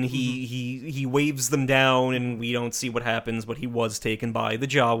someone. He waves them down, and we don't see what happens, but he was taken by the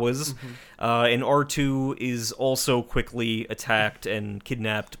Jawas. And R2 is also quickly attacked and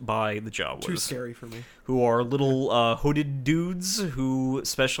kidnapped by the Jawas. Too scary for me. Who are little hooded dudes who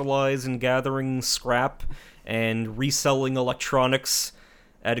specialize in gathering scrap and reselling electronics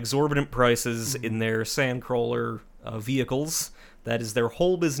at exorbitant prices in their sandcrawler vehicles. That is their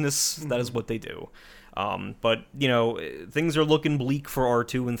whole business. That is what they do. But, things are looking bleak for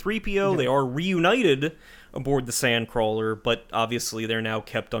R2 and 3PO. They are reunited aboard the Sandcrawler, but obviously they're now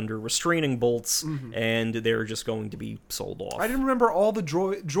kept under restraining bolts, and they're just going to be sold off. I didn't remember all the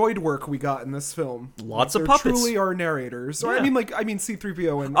droid work we got in this film. Lots of puppets. Truly are narrators. Or, I mean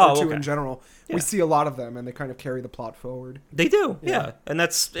C-3PO and R2 in general. Yeah. We see a lot of them, and they kind of carry the plot forward. They do, yeah. And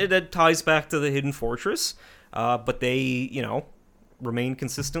that ties back to the Hidden Fortress, but they, remain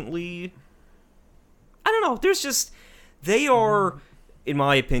consistently... I don't know, there's just... They are, in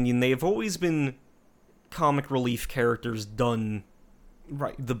my opinion, they have always been comic relief characters done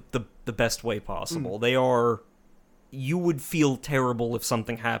the best way possible. They are... You would feel terrible if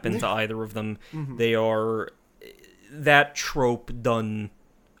something happened to either of them. They are... That trope done,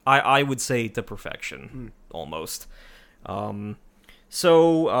 I would say, to perfection, almost.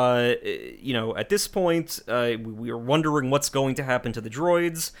 So, at this point, we are wondering what's going to happen to the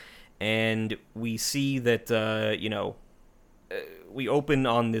droids, and we see that, we open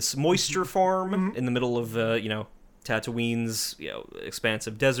on this moisture farm in the middle of, Tatooine's,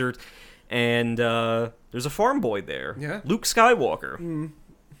 expansive desert, and there's a farm boy there, Luke Skywalker.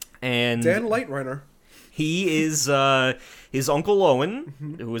 And Dan Lightrunner. He is his Uncle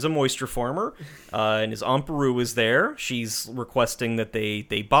Owen, who is a moisture farmer, and his Aunt Beru is there. She's requesting that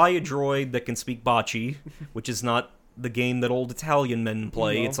they buy a droid that can speak Bocce, which is not the game that old Italian men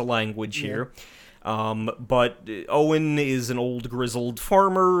play. No. It's a language here. But Owen is an old grizzled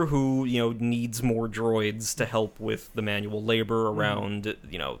farmer who, needs more droids to help with the manual labor around,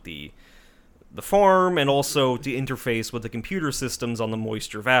 the farm, and also to interface with the computer systems on the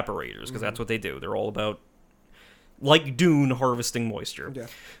moisture evaporators, because that's what they do. They're all about, like Dune, harvesting moisture. Yeah.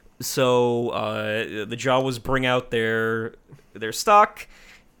 So the Jawas bring out their stock,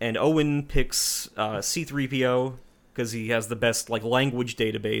 and Owen picks C-3PO because he has the best language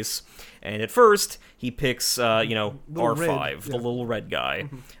database. And at first he picks R5, the little red guy,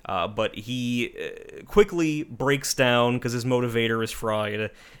 but he quickly breaks down because his motivator is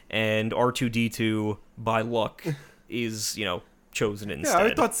fried, and R2D2 by luck is chosen instead.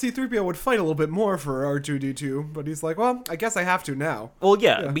 Yeah, I thought C-3PO would fight a little bit more for R2D2, but he's like, well, I guess I have to now. Well,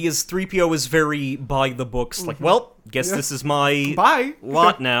 yeah. Because 3PO is very by the books, well, guess this is my Bye.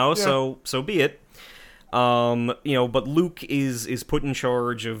 lot now, so be it. But Luke is put in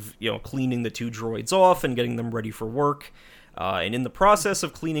charge of, cleaning the two droids off and getting them ready for work. And in the process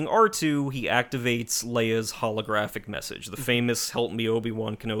of cleaning R2, he activates Leia's holographic message, the famous "Help me,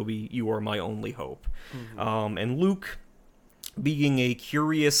 Obi-Wan Kenobi, you are my only hope." And Luke, being a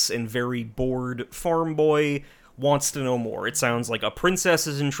curious and very bored farm boy, wants to know more. It sounds like a princess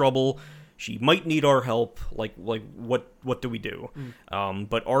is in trouble. She might need our help. What do we do?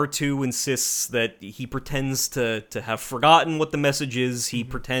 But R2 insists that he pretends to have forgotten what the message is. He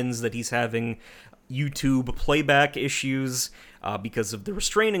pretends that he's having YouTube playback issues because of the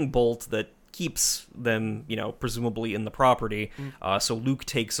restraining bolt that keeps them, presumably in the property. So Luke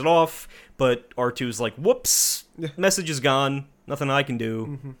takes it off, but R2's like, whoops, message is gone. Nothing I can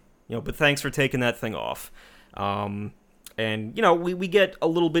do. But thanks for taking that thing off. And, we get a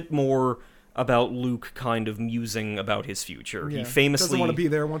little bit more about Luke kind of musing about his future. Yeah. He famously doesn't want to be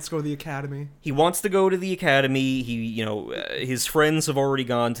there, wants to go to the academy. He wants to go to the academy. He, his friends have already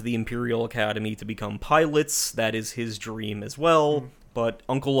gone to the Imperial Academy to become pilots. That is his dream as well. But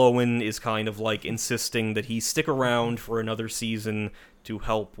Uncle Owen is kind of insisting that he stick around for another season to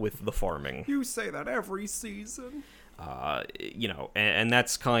help with the farming. You say that every season. And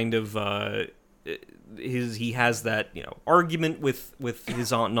that's kind of he has that argument with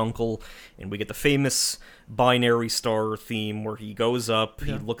his aunt and uncle, and we get the famous binary star theme where he goes up,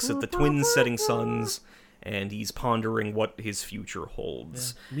 he looks at the twin setting suns, and he's pondering what his future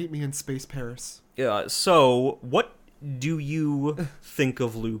holds. Meet me in Space Paris. So what do you think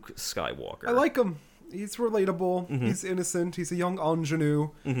of Luke Skywalker? I like him. He's relatable. He's innocent. He's a young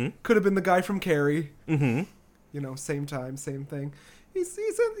ingenue. Could have been the guy from Carrie. Same time, same thing.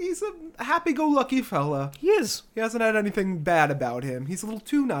 He's a happy-go-lucky fella. He is. He hasn't had anything bad about him. He's a little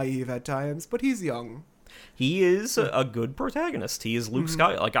too naive at times, but he's young. He is a good protagonist. He is Luke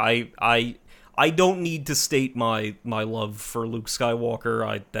Skywalker. I don't need to state my love for Luke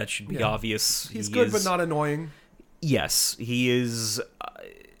Skywalker. That should be obvious. He's good, but not annoying. Yes, he is.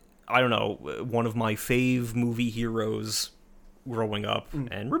 I don't know, one of my fave movie heroes growing up,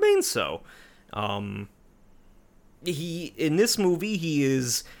 and remains so. In this movie, he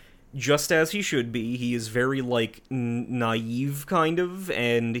is just as he should be. He is very, naive, kind of,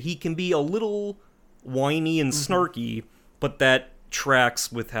 and he can be a little whiny and snarky, but that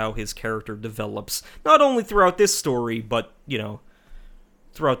tracks with how his character develops, not only throughout this story, but,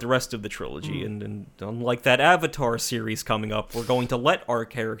 throughout the rest of the trilogy. And unlike that Avatar series coming up, we're going to let our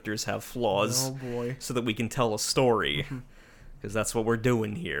characters have flaws so that we can tell a story, because that's what we're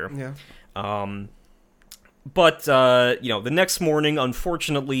doing here. Yeah. But, the next morning,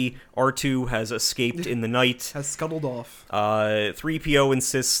 unfortunately, R2 has escaped in the night. Has scuttled off. 3PO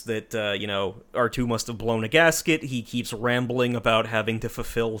insists that, R2 must have blown a gasket. He keeps rambling about having to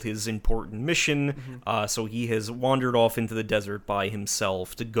fulfill his important mission. So he has wandered off into the desert by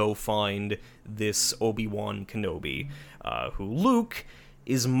himself to go find this Obi-Wan Kenobi, who Luke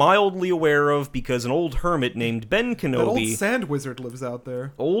is mildly aware of because an old hermit named Ben Kenobi... That old sand wizard lives out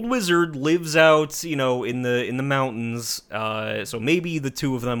there. Old wizard lives out, in the mountains, so maybe the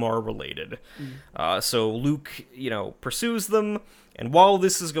two of them are related. So Luke, pursues them, and while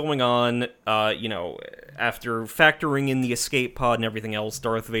this is going on, after factoring in the escape pod and everything else,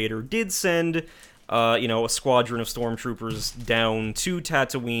 Darth Vader did send... a squadron of stormtroopers down to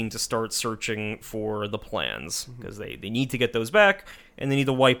Tatooine to start searching for the plans, because they need to get those back, and they need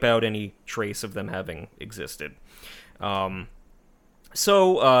to wipe out any trace of them having existed. So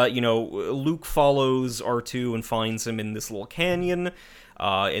Luke follows R2 and finds him in this little canyon.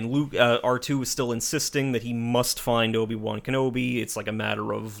 And Luke, R2 is still insisting that he must find Obi-Wan Kenobi. It's like a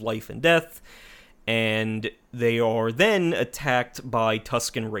matter of life and death. And they are then attacked by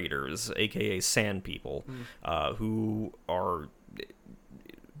Tusken Raiders, aka Sand People, who are,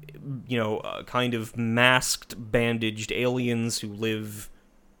 kind of masked, bandaged aliens who live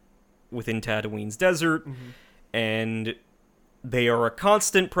within Tatooine's desert. And they are a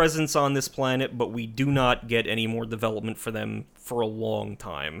constant presence on this planet, but we do not get any more development for them for a long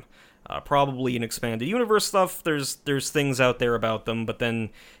time. Probably in expanded universe stuff, there's things out there about them, but then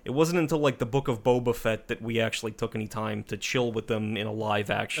it wasn't until like the Book of Boba Fett that we actually took any time to chill with them in a live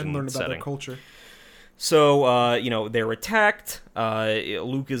action and learn about setting. their culture. So, they're attacked.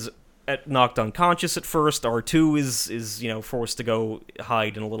 Luke is knocked unconscious at first. R2 is forced to go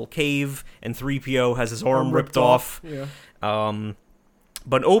hide in a little cave, and 3PO has his arm ripped off. Yeah.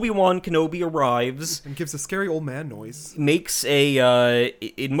 But Obi-Wan Kenobi arrives And gives a scary old man noise. makes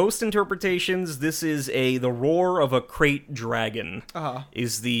in most interpretations, this is the roar of a crate dragon.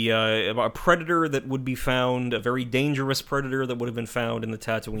 Is a predator that would be found, a very dangerous predator that would have been found in the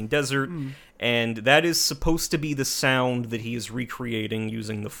Tatooine desert, and that is supposed to be the sound that he is recreating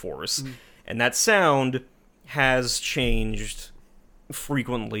using the Force. And that sound has changed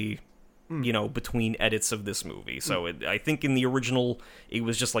frequently between edits of this movie. So I think in the original, it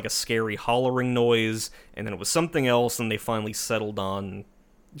was just like a scary hollering noise, and then it was something else, and they finally settled on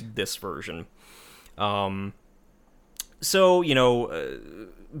this version. Ben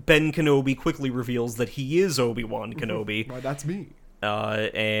Kenobi quickly reveals that he is Obi-Wan Kenobi. Why, that's me.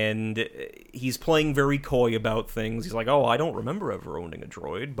 And he's playing very coy about things. He's like, oh, I don't remember ever owning a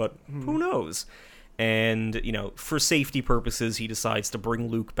droid, but who knows? And, for safety purposes, he decides to bring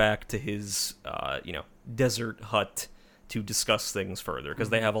Luke back to his, desert hut to discuss things further, because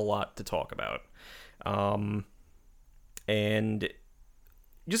they have a lot to talk about. And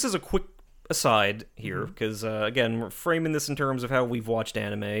just as a quick aside here, because, again, we're framing this in terms of how we've watched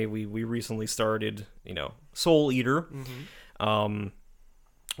anime. We recently started, Soul Eater.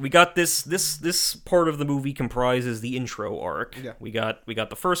 We got this part of the movie comprises the intro arc. Yeah. We got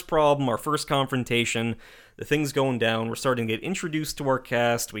the first problem, our first confrontation, the things going down. We're starting to get introduced to our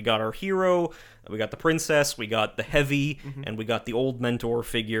cast. We got our hero, we got the princess, we got the heavy, and we got the old mentor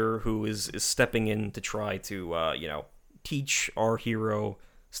figure who is stepping in to try to teach our hero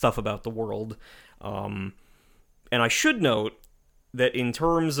stuff about the world. And I should note that in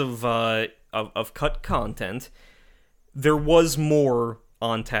terms of cut content, there was more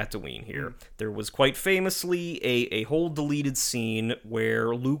on Tatooine here. There was quite famously a whole deleted scene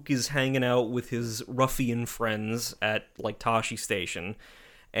where Luke is hanging out with his ruffian friends at, like, Tashi Station,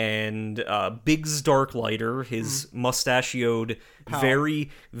 and Biggs Darklighter, his mustachioed,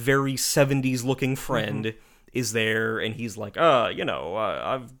 very, very 70s-looking friend, is there, and he's like,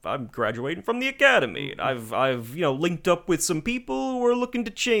 I'm graduating from the academy, and I've linked up with some people who are looking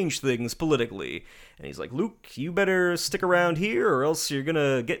to change things politically. And he's like, Luke, you better stick around here, or else you're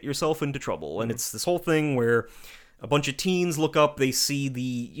gonna get yourself into trouble. And it's this whole thing where a bunch of teens look up, they see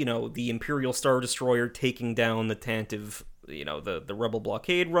the Imperial Star Destroyer taking down the Tantive, the Rebel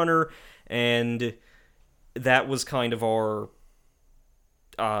blockade runner, and that was kind of our,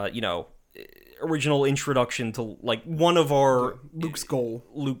 original introduction to, like, one of our Luke's goal.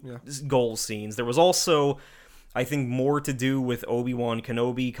 Goal scenes. There was also, I think, more to do with Obi-Wan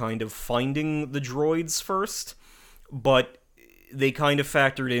Kenobi kind of finding the droids first, but they kind of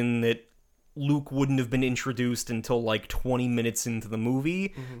factored in that Luke wouldn't have been introduced until like 20 minutes into the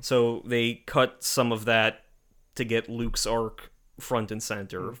movie, so they cut some of that to get Luke's arc front and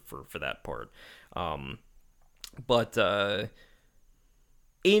center for that part. But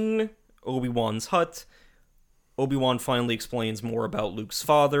in Obi-Wan's hut, Obi-Wan finally explains more about Luke's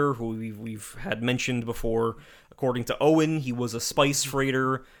father, who we've had mentioned before. According to Owen, he was a spice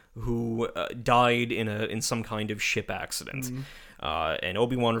freighter who died in some kind of ship accident. And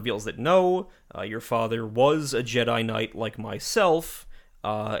Obi-Wan reveals that no, your father was a Jedi Knight like myself,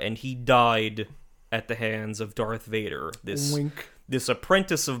 and he died at the hands of Darth Vader, this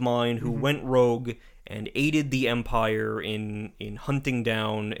apprentice of mine who went rogue and aided the Empire in hunting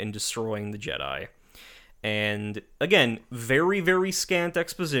down and destroying the Jedi. And again, very, very scant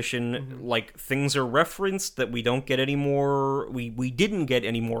exposition. Like, things are referenced that we don't get any more. We didn't get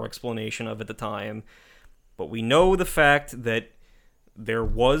any more explanation of at the time. But we know the fact that there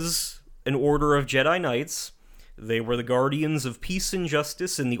was an order of Jedi Knights. They were the guardians of peace and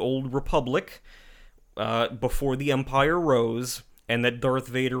justice in the Old Republic before the Empire rose, and that Darth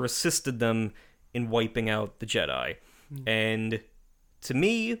Vader assisted them in wiping out the Jedi. And to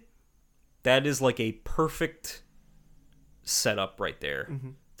me, that is like a perfect setup right there.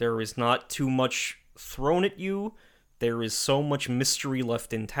 There is not too much thrown at you. There is so much mystery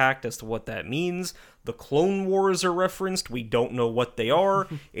left intact as to what that means. The Clone Wars are referenced. We don't know what they are.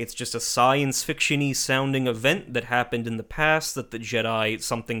 It's just a science fiction-y sounding event that happened in the past, that the Jedi,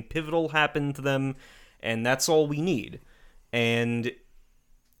 something pivotal happened to them, and that's all we need. And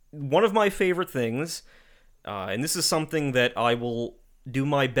one of my favorite things, and this is something that I will do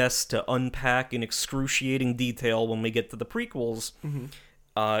my best to unpack in excruciating detail when we get to the prequels,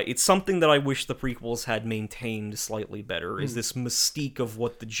 it's something that I wish the prequels had maintained slightly better, is this mystique of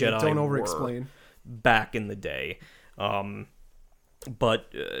what the Jedi Don't were over-explain. back in the day.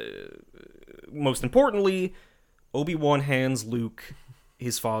 But most importantly, Obi-Wan hands Luke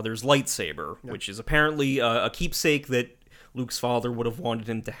his father's lightsaber, which is apparently a keepsake that Luke's father would have wanted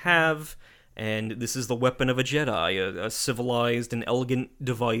him to have, and this is the weapon of a Jedi, a civilized and elegant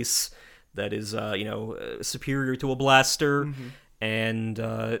device that is, superior to a blaster, and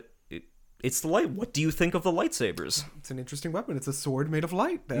it's the light. What do you think of the lightsabers? It's an interesting weapon. It's a sword made of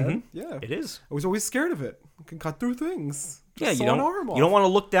light, man. Yeah. It is. I was always scared of it. It can cut through things. Yeah, Just you saw an don't arm off. you don't want to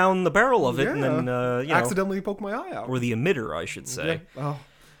look down the barrel of it and then accidentally poke my eye out. or the emitter, I should say. Yeah.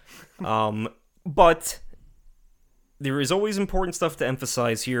 Oh. But there is always important stuff to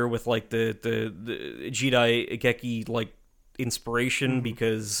emphasize here with like the Jedi Geki like inspiration,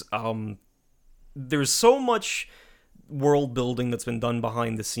 because there's so much world building that's been done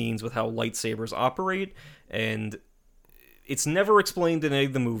behind the scenes with how lightsabers operate, and it's never explained in any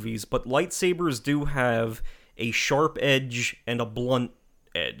of the movies, but lightsabers do have a sharp edge and a blunt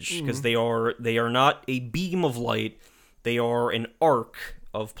edge, because they are not a beam of light, they are an arc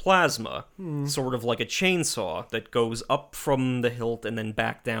of plasma, sort of like a chainsaw that goes up from the hilt and then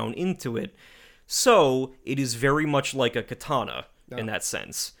back down into it. So it is very much like a katana in that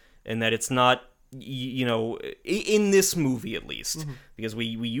sense, and that it's not, in this movie at least, because we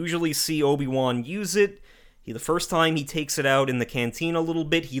usually see Obi-Wan use it. The first time he takes it out in the canteen a little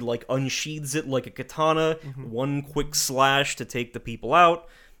bit, he like unsheathes it like a katana, one quick slash to take the people out,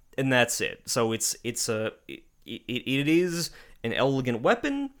 and that's it. So it is an elegant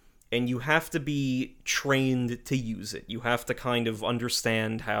weapon, and you have to be trained to use it. You have to kind of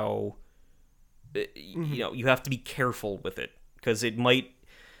understand how, you have to be careful with it, because it might,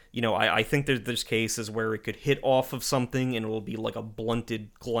 I think there's cases where it could hit off of something and it will be like a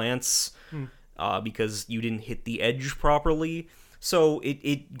blunted glance, because you didn't hit the edge properly. So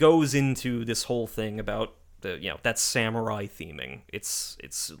it goes into this whole thing about that samurai theming.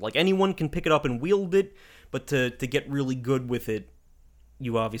 It's like anyone can pick it up and wield it, but to get really good with it,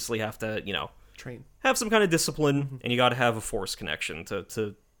 you obviously have to, Train. have some kind of discipline, and you got to have a force connection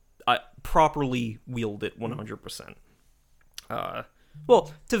to properly wield it 100%.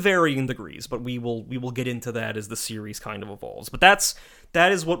 Well, to varying degrees, but we will get into that as the series kind of evolves. But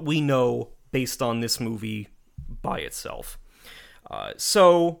that is what we know based on this movie by itself.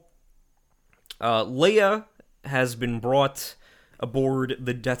 So Leia has been brought aboard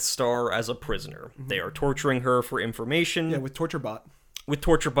the Death Star as a prisoner. They are torturing her for information. Yeah, with Torture Bot. With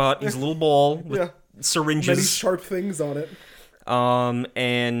Torture Bot, he's a little ball with syringes. Many sharp things on it.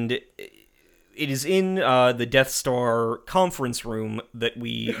 And it is in the Death Star conference room that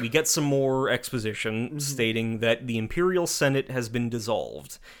we get some more exposition stating that the Imperial Senate has been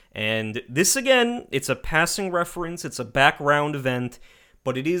dissolved. And this, again, it's a passing reference, it's a background event,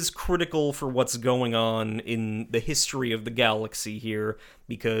 but it is critical for what's going on in the history of the galaxy here,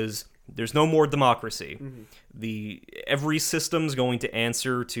 because there's no more democracy. Every system's going to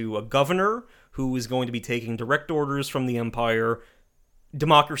answer to a governor who is going to be taking direct orders from the Empire.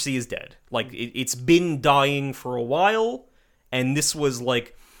 Democracy is dead. Like, it's been dying for a while, and this was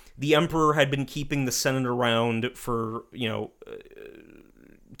like, the Emperor had been keeping the Senate around for,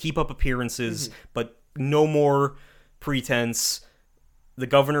 keep up appearances, but no more pretense. The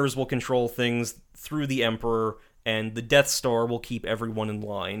governors will control things through the Emperor, and the Death Star will keep everyone in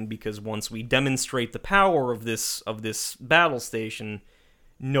line, because once we demonstrate the power of this battle station,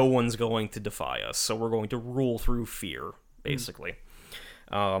 no one's going to defy us. So we're going to rule through fear, basically.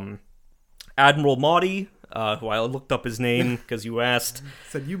 Admiral Mahdi, who I looked up his name because you asked.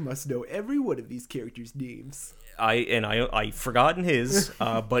 Said you must know every one of these characters' names. I forgotten his,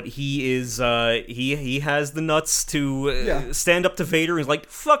 but he is he has the nuts to stand up to Vader. And he's like,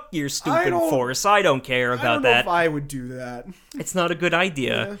 "Fuck your stupid Force! I don't care about I don't know that. if I would do that. It's not a good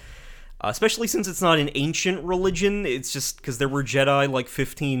idea." Yeah. Especially since it's not an ancient religion. It's just because there were Jedi like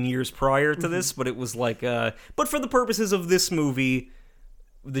 15 years prior to this, but it was like, but for the purposes of this movie,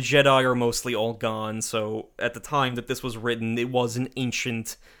 the Jedi are mostly all gone. So at the time that this was written, it was an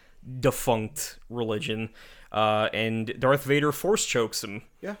ancient defunct religion, and Darth Vader force chokes him.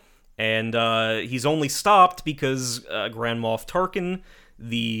 Yeah. And he's only stopped because Grand Moff Tarkin,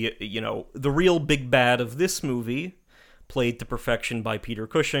 the real big bad of this movie, played to perfection by Peter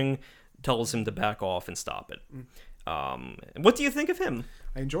Cushing, tells him to back off and stop it. What do you think of him?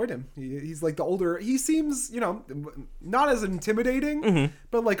 I enjoyed him. He's like the older... He seems, not as intimidating,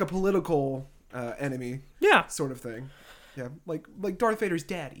 but like a political enemy. Yeah. Sort of thing. Yeah, like Darth Vader's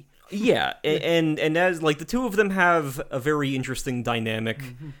daddy. Yeah, and as like the two of them have a very interesting dynamic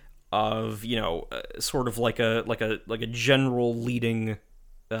of sort of like a general leading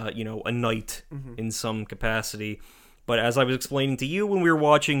a knight in some capacity. But as I was explaining to you when we were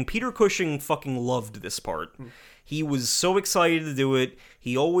watching, Peter Cushing fucking loved this part. He was so excited to do it.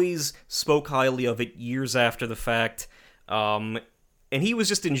 He always spoke highly of it years after the fact. And he was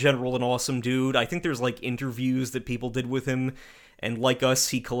just in general an awesome dude. I think there's like interviews that people did with him, and like us,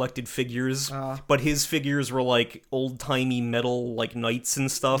 he collected figures, but his figures were like old-timey metal like knights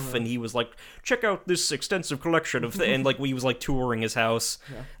and stuff, and he was like, check out this extensive collection of and like he was like touring his house.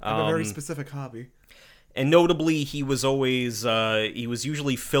 Yeah, I have a very specific hobby. And notably, he was always he was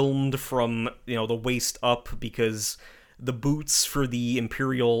usually filmed from the waist up because the boots for the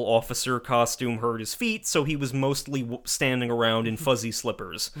Imperial officer costume hurt his feet, so he was mostly standing around in fuzzy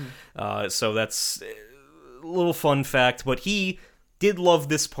slippers. So that's a little fun fact, but he did love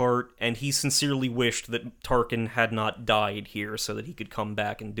this part, and he sincerely wished that Tarkin had not died here so that he could come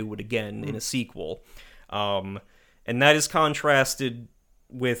back and do it again in a sequel. And that is contrasted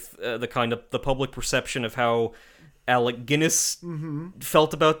with the public perception of how Alec Guinness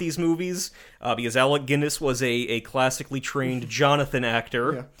felt about these movies, because Alec Guinness was a classically trained Jonathan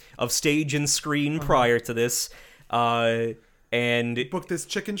actor of stage and screen prior to this, and booked this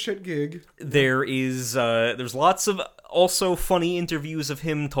chicken shit gig. There's lots of also funny interviews of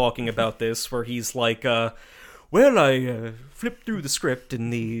him talking about this, where he's like, well, I flipped through the script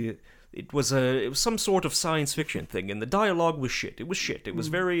and it was some sort of science fiction thing, and the dialogue was shit. It was shit. It was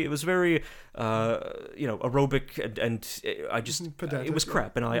very aerobic, and I just Pedantic, it was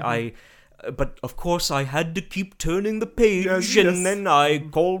crap. And but of course I had to keep turning the page, and then I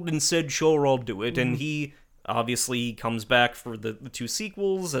called and said, sure, I'll do it. And he obviously comes back for the two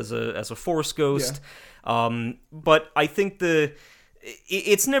sequels as a Force ghost. But I think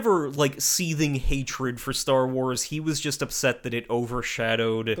it's never like seething hatred for Star Wars. He was just upset that it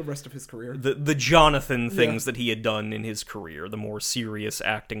overshadowed the rest of his career. The Jonathan things that he had done in his career, the more serious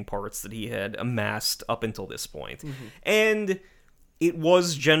acting parts that he had amassed up until this point. And it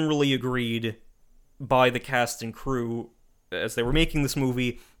was generally agreed by the cast and crew as they were making this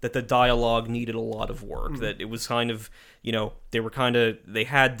movie that the dialogue needed a lot of work, that it was kind of, they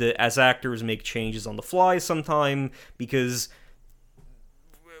had to, as actors, make changes on the fly sometime, because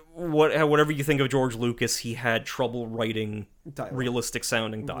whatever you think of George Lucas, he had trouble writing realistic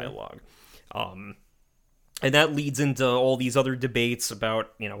sounding dialogue. And that leads into all these other debates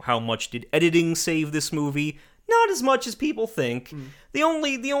about, how much did editing save this movie? Not as much as people think. The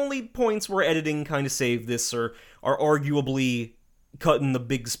only points where editing kind of saved this are arguably cutting the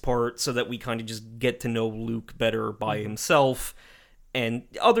Biggs part so that we kind of just get to know Luke better by himself, and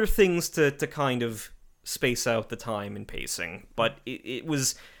other things to kind of space out the time and pacing. But it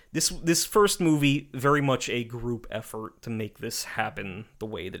was this first movie very much a group effort to make this happen the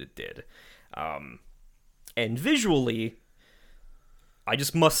way that it did. And visually, I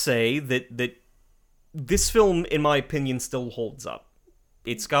just must say that this film, in my opinion, still holds up.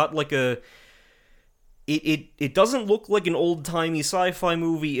 It's got like it doesn't look like an old-timey sci-fi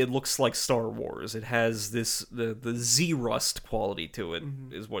movie. It looks like Star Wars. It has the Z-Rust quality to it,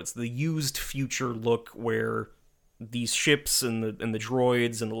 is what it's the used future look, where these ships and the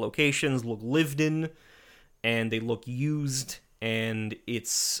droids and the locations look lived in, and they look used, and it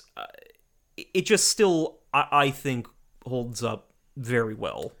just still, I think, holds up very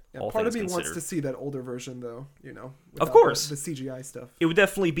well. Yeah, part of me wants to see that older version, though, of course. The CGI stuff. It would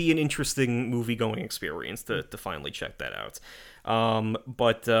definitely be an interesting movie-going experience to finally check that out.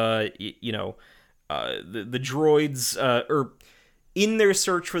 But the droids, in their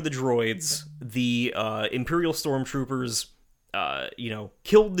search for the droids, the Imperial stormtroopers,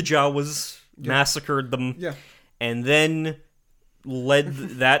 killed the Jawas, massacred them, and then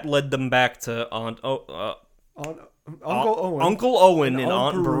led them back to Uncle Owen and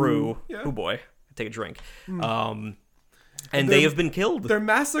Aunt Beru. Yeah. Oh boy, take a drink. And they have been killed. They're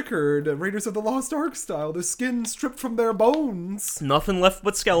massacred, Raiders of the Lost Ark style. Their skin stripped from their bones. Nothing left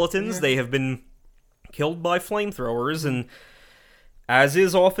but skeletons. They have been killed by flamethrowers, and as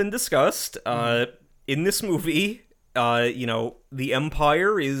is often discussed, in this movie, the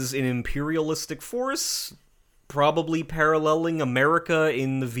Empire is an imperialistic force, probably paralleling America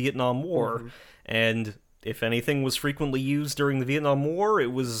in the Vietnam War, and if anything was frequently used during the Vietnam War,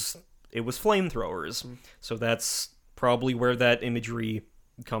 it was flamethrowers. So that's probably where that imagery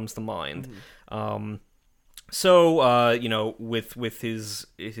comes to mind. With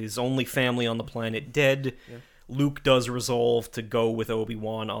his only family on the planet dead, Luke does resolve to go with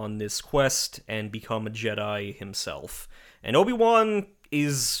Obi-Wan on this quest and become a Jedi himself. And Obi-Wan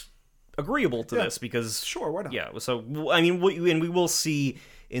is agreeable to this because... Sure, why not? Yeah, so, I mean, we will see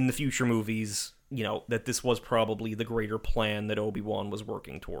in the future movies, that this was probably the greater plan that Obi-Wan was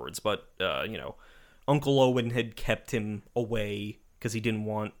working towards. But, Uncle Owen had kept him away because he didn't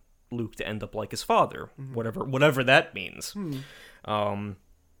want Luke to end up like his father, whatever that means.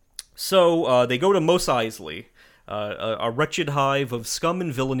 So they go to Mos Eisley, a wretched hive of scum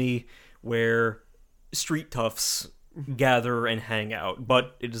and villainy where street toughs gather and hang out,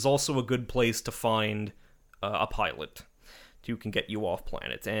 but it is also a good place to find a pilot who can get you off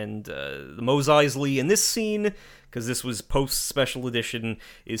planet. And the Mos Eisley in this scene, because this was post-special edition,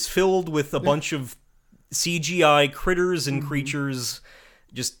 is filled with a bunch of CGI critters and creatures,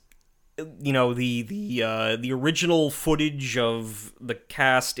 just... the original footage of the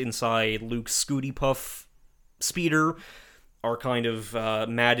cast inside Luke's Scooty Puff speeder are kind of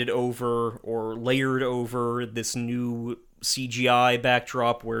matted over or layered over this new CGI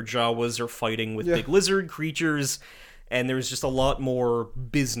backdrop where Jawas are fighting with big lizard creatures, and there's just a lot more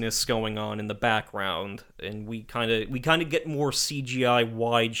business going on in the background, and we kind of get more CGI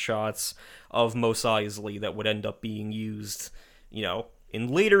wide shots of Mos Eisley that would end up being used, in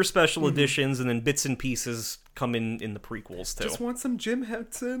later special editions, and then bits and pieces come in the prequels, too. Just want some Jim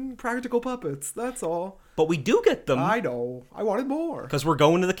Henson practical puppets, that's all. But we do get them. I know. I wanted more. Because we're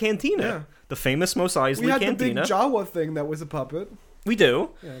going to the cantina. Yeah. The famous Mos Eisley We had cantina. the big Jawa thing that was a puppet. We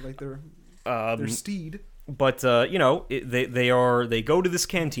do. Yeah, like their steed. But, they go to this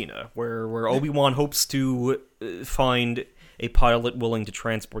cantina where Obi-Wan hopes to find a pilot willing to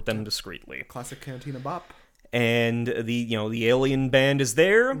transport them discreetly. Classic cantina bop. And the alien band is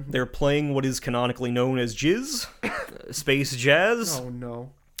there. They're playing what is canonically known as jizz, space jazz. Oh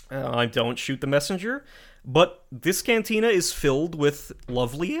no! I don't shoot the messenger. But this cantina is filled with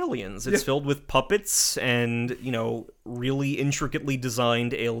lovely aliens. It's filled with puppets and really intricately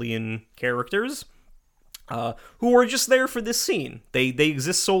designed alien characters, who are just there for this scene. They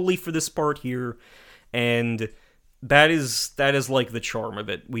exist solely for this part here, and that is like the charm of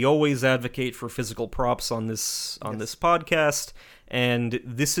it. We always advocate for physical props on this podcast, and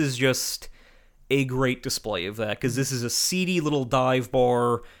this is just a great display of that, because this is a seedy little dive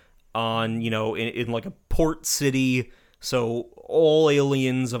bar on in like a port city, so all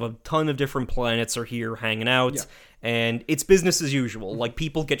aliens of a ton of different planets are here hanging out, and it's business as usual. Like,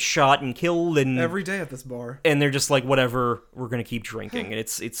 people get shot and killed and every day at this bar, and they're just like, whatever, we're gonna keep drinking, and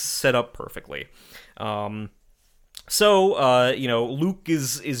it's set up perfectly. So, Luke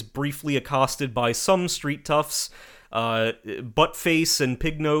is briefly accosted by some street toughs. Buttface and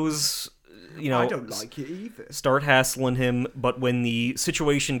Pignose, I don't like you either. Start hassling him, but when the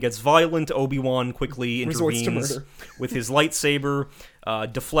situation gets violent, Obi-Wan quickly intervenes with his lightsaber,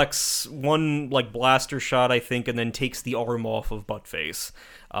 deflects one, blaster shot, I think, and then takes the arm off of Buttface.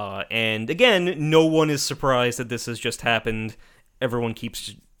 And again, no one is surprised that this has just happened. Everyone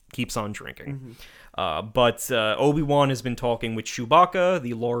keeps on drinking. But Obi-Wan has been talking with Chewbacca,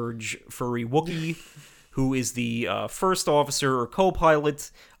 the large furry Wookiee, who is the first officer or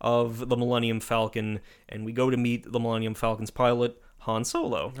co-pilot of the Millennium Falcon, and we go to meet the Millennium Falcon's pilot, Han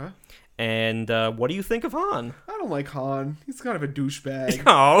Solo. Huh? And what do you think of Han? I don't like Han. He's kind of a douchebag.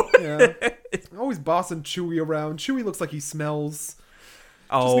 Oh. Yeah. Always bossing Chewie around. Chewie looks like he smells.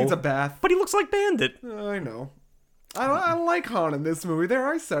 Just needs a bath. But he looks like Bandit. I know. I don't like Han in this movie. There,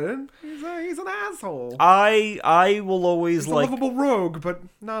 I said it. He's an asshole. I will always he's a lovable rogue, but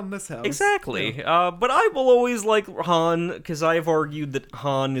not in this house. Exactly. Yeah. But I will always like Han, because I've argued that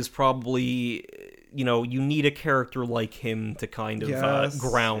Han is probably, you need a character like him to kind of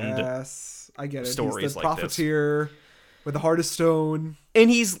ground. Yes, I get it. Stories he's the like profiteer with the heart of stone, and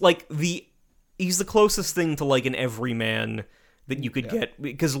he's he's the closest thing to an everyman that you could get,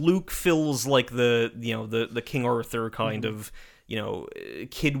 because Luke feels like the King Arthur kind of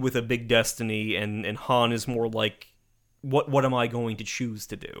kid with a big destiny, and Han is more like, what am I going to choose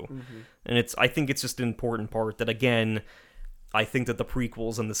to do? And I think it's just an important part that, again, I think that the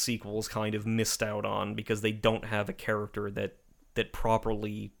prequels and the sequels kind of missed out on, because they don't have a character that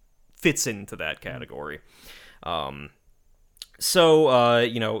properly fits into that category.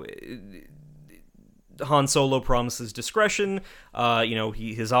 Han Solo promises discretion.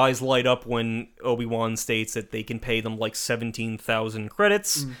 His eyes light up when Obi-Wan states that they can pay them like 17,000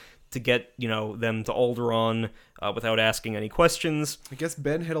 credits to get, them to Alderaan without asking any questions. I guess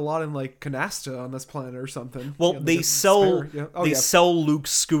Ben hit a lot in like Canasta on this planet or something. Well, they sell sell Luke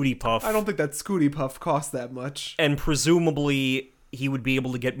Scooty Puff. I don't think that Scooty Puff cost that much. And presumably he would be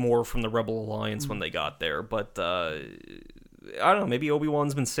able to get more from the Rebel Alliance when they got there. But I don't know, maybe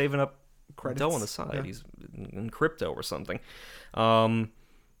Obi-Wan's been saving up Credits. dough on the side. Yeah. He's in crypto or something.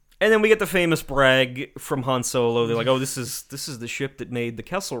 And then we get the famous brag from Han Solo. They're like, "Oh, this is the ship that made the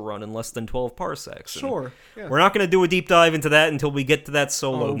Kessel Run in less than 12 parsecs." And Sure. Yeah. we're not going to do a deep dive into that until we get to that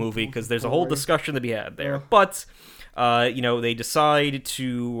Solo Oh, movie, because there's a whole boy. discussion to be had there. Yeah. But, they decide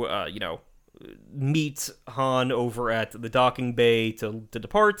to, meet Han over at the docking bay to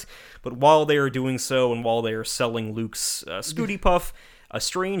depart. But while they are doing so, and while they are selling Luke's Scooty Puff, a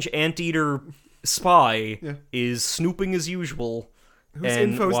strange anteater spy is snooping as usual. Whose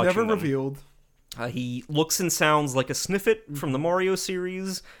and info is watching never them. revealed. He looks and sounds like a Sniffet from the Mario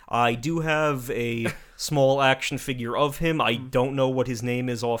series. I do have a small action figure of him. I don't know what his name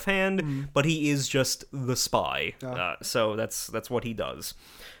is offhand, but he is just the spy. So that's what he does.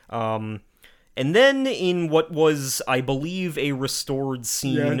 And then in what was, I believe, a restored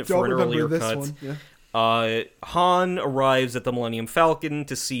scene for an earlier cut, one. Yeah. Han arrives at the Millennium Falcon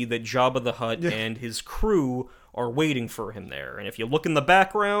to see that Jabba the Hutt and his crew are waiting for him there. And if you look in the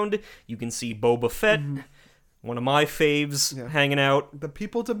background, you can see Boba Fett, one of my faves, hanging out. The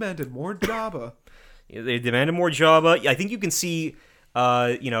people demanded more Jabba. They demanded more Jabba. I think you can see,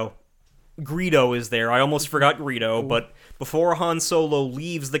 Greedo is there. I almost forgot Greedo, but before Han Solo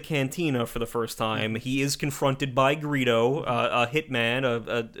leaves the cantina for the first time, he is confronted by Greedo, a hitman,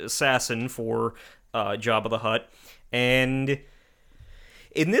 a assassin for Jabba the Hutt. And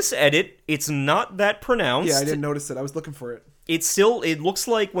in this edit, it's not that pronounced. Yeah, I didn't notice it. I was looking for it. It looks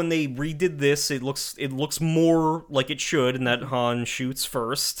like when they redid this, it looks more like it should, and that Han shoots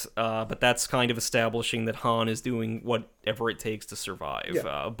first. But that's kind of establishing that Han is doing whatever it takes to survive.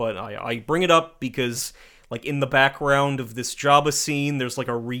 Yeah. But I bring it up because, like, in the background of this Jabba scene, there's like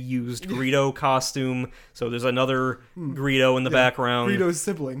a reused Greedo costume. So there's another Greedo in the background. Greedo's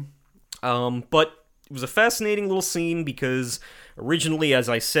sibling. But it was a fascinating little scene because originally, as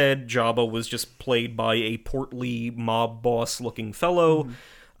I said, Jabba was just played by a portly mob boss-looking fellow,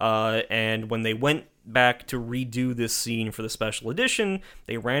 and when they went back to redo this scene for the special edition,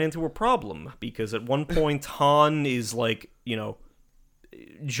 they ran into a problem, because at one point, Han is, like,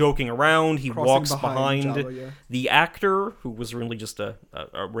 joking around. He Crossing walks behind behind Jabba, the actor, who was really just a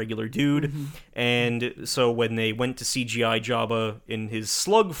regular dude, and so when they went to CGI Jabba in his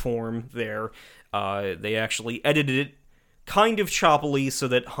slug form there, they actually edited it kind of choppily so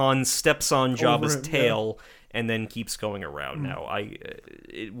that Han steps on Jabba's tail and then keeps going around. Now,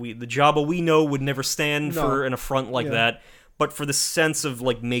 the Jabba we know would never stand for an affront like that, but for the sense of,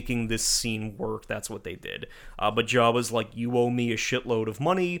 like, making this scene work, that's what they did. But Jabba's like, you owe me a shitload of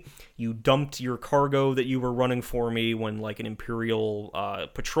money. You dumped your cargo that you were running for me when, like, an Imperial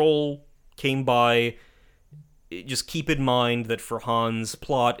patrol came by. Just keep in mind that for Han's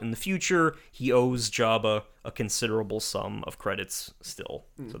plot in the future, he owes Jabba a considerable sum of credits still.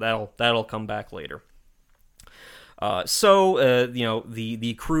 So that'll come back later.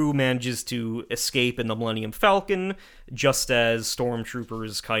 The crew manages to escape in the Millennium Falcon, just as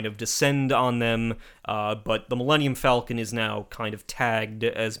stormtroopers kind of descend on them, but the Millennium Falcon is now kind of tagged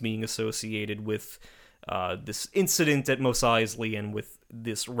as being associated with this incident at Mos Eisley and with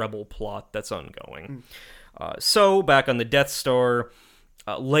this rebel plot that's ongoing. So, back on the Death Star,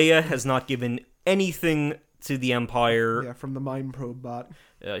 Leia has not given anything to the Empire. Yeah, from the Mind Probe bot.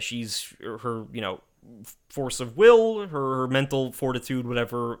 She's her, force of will, her mental fortitude,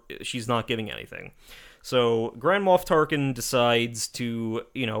 whatever, she's not giving anything. So, Grand Moff Tarkin decides to,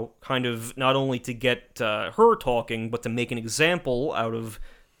 kind of not only to get her talking, but to make an example out of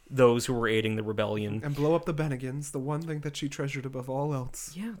those who were aiding the rebellion. And blow up the Bennigans, the one thing that she treasured above all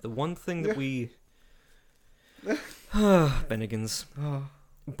else. Yeah, the one thing that we... Bennigans.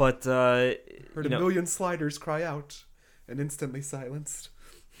 But, Heard a million sliders cry out, and instantly silenced.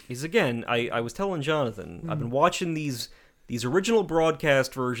 Is again, I was telling Jonathan, I've been watching these original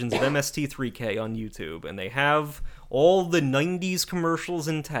broadcast versions of MST3K on YouTube, and they have all the 90s commercials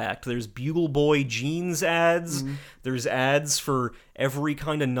intact. There's Bugle Boy jeans ads, there's ads for every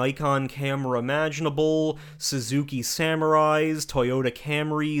kind of Nikon camera imaginable, Suzuki Samurais, Toyota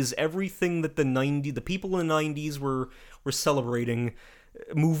Camrys, everything that the people in the 90s were celebrating.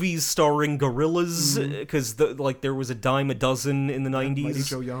 movies starring gorillas, because there was a dime a dozen in the 90s. Mighty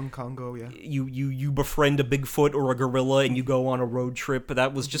Joe Young, Congo, yeah. You befriend a Bigfoot or a gorilla and you go on a road trip.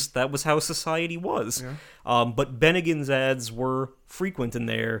 That was how society was. Yeah. But Bennigan's ads were frequent in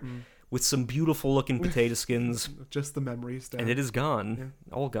there with some beautiful looking potato skins. Just the memories, Dan. And it is gone.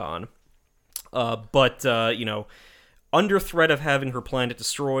 All gone. But under threat of having her planet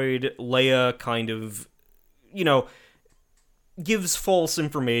destroyed, Leia kind of, gives false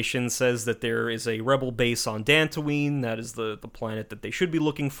information, says that there is a rebel base on Dantooine, that is the planet that they should be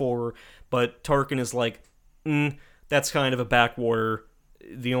looking for, but Tarkin is like, that's kind of a backwater.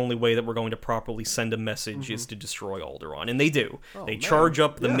 The only way that we're going to properly send a message is to destroy Alderaan, and they do. They charge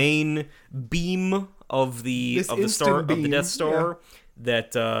up the main beam of the Death Star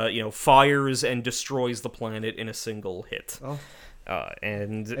that fires and destroys the planet in a single hit.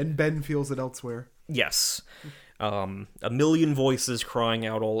 And Ben feels it elsewhere. Yes. A million voices crying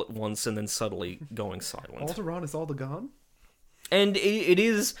out all at once and then suddenly going silent. Alderaan is all the gone? And it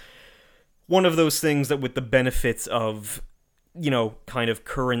is one of those things that, with the benefits of, kind of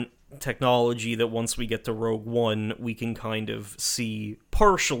current technology, that once we get to Rogue One, we can kind of see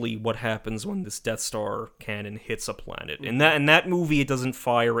partially what happens when this Death Star cannon hits a planet. In that movie, it doesn't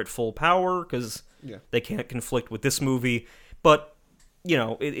fire at full power, because they can't conflict with this movie, but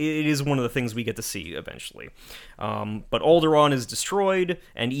it is one of the things we get to see eventually. But Alderaan is destroyed,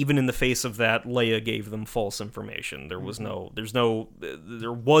 and even in the face of that, Leia gave them false information. There was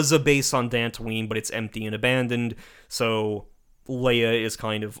there was a base on Dantooine, but it's empty and abandoned, so Leia is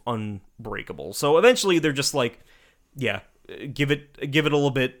kind of unbreakable. So eventually they're just like, give it a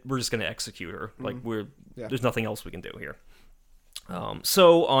little bit, we're just going to execute her. Like, there's nothing else we can do here.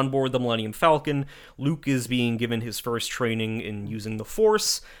 So, on board the Millennium Falcon, Luke is being given his first training in using the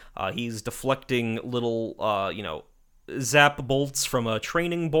Force. He's deflecting little, zap bolts from a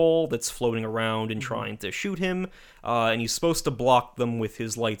training ball that's floating around and trying to shoot him, and he's supposed to block them with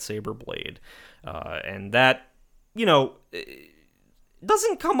his lightsaber blade. And that,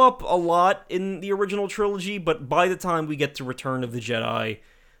 doesn't come up a lot in the original trilogy, but by the time we get to Return of the Jedi,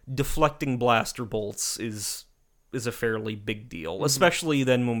 deflecting blaster bolts is a fairly big deal, especially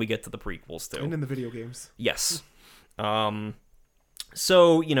then when we get to the prequels, too. And in the video games. Yes. So,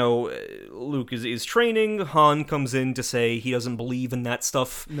 Luke is training. Han comes in to say he doesn't believe in that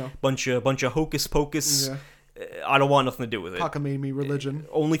stuff. No. Bunch of hocus pocus. Yeah. I don't want nothing to do with it. Cockamamie religion.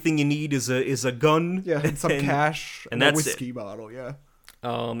 Only thing you need is a gun. Yeah, and some cash. And a that's whiskey bottle, yeah.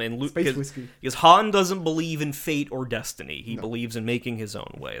 And Luke, Space whiskey. Because Han doesn't believe in fate or destiny. He believes in making his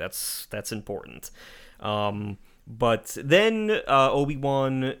own way. That's important. But then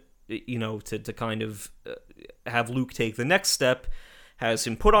Obi-Wan, to kind of have Luke take the next step, has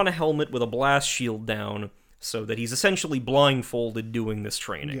him put on a helmet with a blast shield down so that he's essentially blindfolded doing this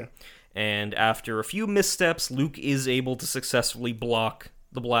training. Yeah. And after a few missteps, Luke is able to successfully block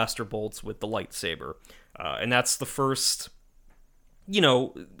the blaster bolts with the lightsaber. And that's the first,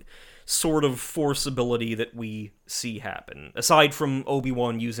 sort of Force ability that we see happen. Aside from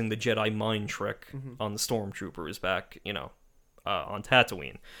Obi-Wan using the Jedi mind trick on the Stormtroopers back, on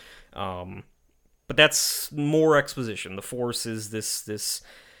Tatooine. But that's more exposition. The Force is that's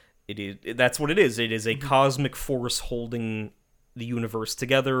what it is. It is a cosmic force holding the universe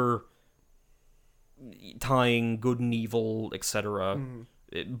together, tying good and evil, etc.,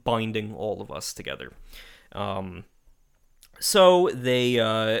 binding all of us together. So they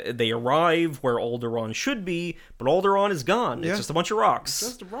arrive where Alderaan should be, but Alderaan is gone. It's just a bunch of rocks.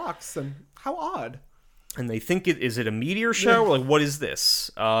 Just rocks, and how odd. And they think is it a meteor shower? Like, what is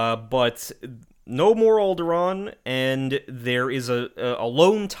this? But no more Alderaan, and there is a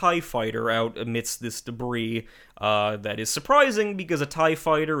lone TIE fighter out amidst this debris. That is surprising, because a TIE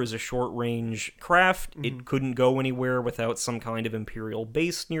fighter is a short-range craft. It couldn't go anywhere without some kind of Imperial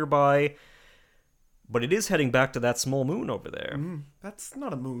base nearby. But it is heading back to that small moon over there. That's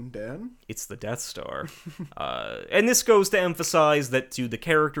not a moon, Dan. It's the Death Star. And this goes to emphasize that to the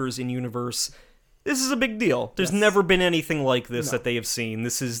characters in universe, this is a big deal. There's never been anything like this that they have seen.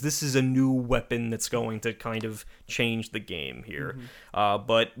 This is a new weapon that's going to kind of change the game here.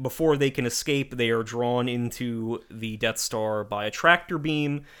 But before they can escape, they are drawn into the Death Star by a tractor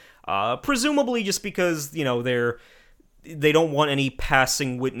beam, presumably just because, they don't want any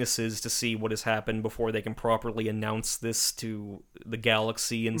passing witnesses to see what has happened before they can properly announce this to the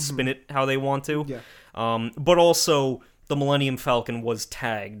galaxy and spin it how they want to. Yeah. But also, the Millennium Falcon was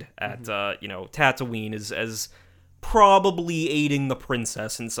tagged at, Tatooine as probably aiding the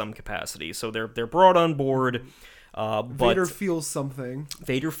princess in some capacity. So they're brought on board. But Vader feels something.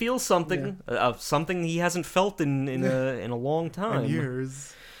 Vader feels something, something he hasn't felt in a long time. In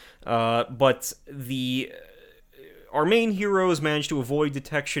years. But our main heroes manage to avoid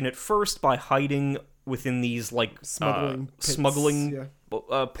detection at first by hiding within these like Smuggling pits,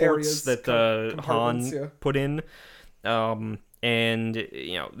 ports Areas, that compartments, Han put in, and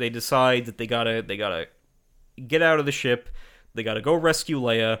they decide that they gotta get out of the ship. They gotta go rescue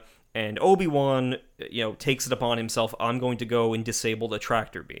Leia, and Obi-Wan takes it upon himself. I'm going to go and disable the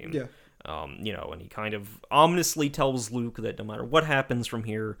tractor beam. Yeah. And he kind of ominously tells Luke that no matter what happens from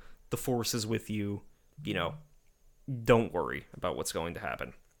here, the Force is with you. Don't worry about what's going to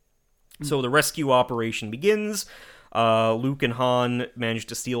happen. So the rescue operation begins. Luke and Han manage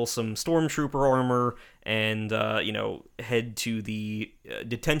to steal some stormtrooper armor and, head to the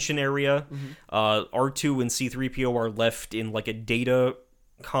detention area. R2 and C-3PO are left in, like, a data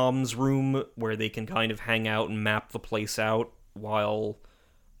comms room where they can kind of hang out and map the place out while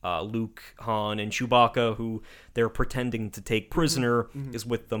Luke, Han, and Chewbacca, who they're pretending to take prisoner, is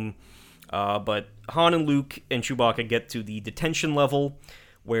with them. But Han and Luke and Chewbacca get to the detention level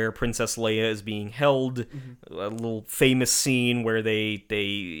where Princess Leia is being held. A little famous scene where they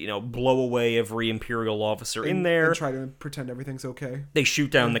blow away every Imperial officer in there. And try to pretend everything's okay. They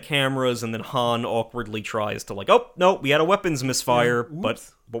shoot down the cameras, and then Han awkwardly tries to oh, no, we had a weapons misfire, but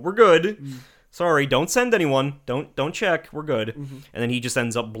we're good. Sorry, don't send anyone. Don't check. We're good. And then he just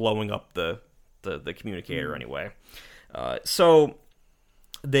ends up blowing up the communicator anyway. So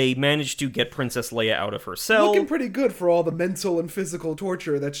they managed to get Princess Leia out of her cell. Looking pretty good for all the mental and physical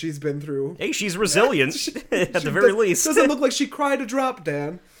torture that she's been through. Hey, she's resilient, at the very least. Doesn't look like she cried a drop,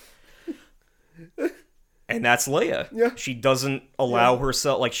 Dan. And that's Leia. Yeah. She doesn't allow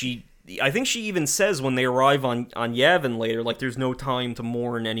herself, I think she even says when they arrive on Yavin later, there's no time to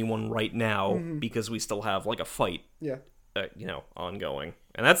mourn anyone right now because we still have, a fight. Yeah. Ongoing.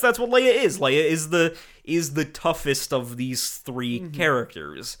 And that's what Leia is. Leia is the toughest of these three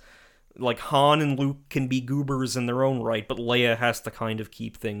characters. Han and Luke can be goobers in their own right, but Leia has to kind of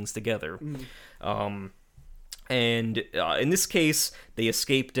keep things together. And in this case, they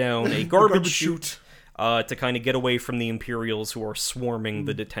escape down a garbage chute to kind of get away from the Imperials who are swarming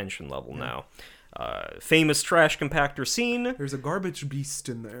the detention level now. Famous trash compactor scene. There's a garbage beast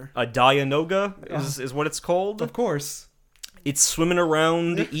in there. A Dianoga is what it's called. Of course. It's swimming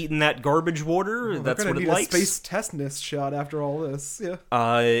around, eating that garbage water. That's what it likes. A space testness shot after all this. Yeah.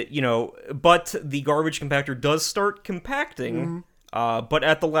 But the garbage compactor does start compacting. But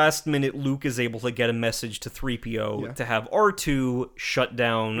at the last minute, Luke is able to get a message to 3PO to have R2 shut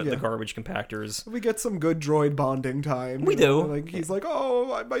down the garbage compactors. We get some good droid bonding time. We do. He's like,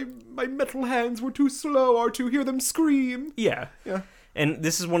 oh, my metal hands were too slow, R2, hear them scream. Yeah. Yeah. And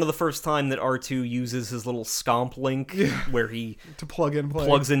this is one of the first time that R2 uses his little scomp link where he to plug in play.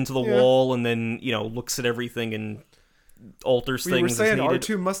 Plugs into the wall and then, looks at everything and alters things. We were saying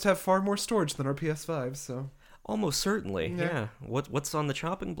R2 must have far more storage than our PS5, so... Almost certainly, yeah. What's on the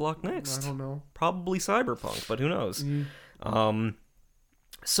chopping block next? I don't know. Probably Cyberpunk, but who knows?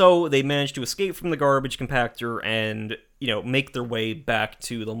 So they managed to escape from the garbage compactor and, make their way back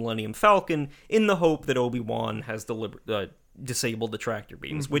to the Millennium Falcon in the hope that Obi-Wan has disabled the tractor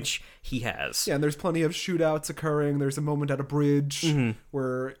beams, which he has. Yeah, and there's plenty of shootouts occurring. There's a moment at a bridge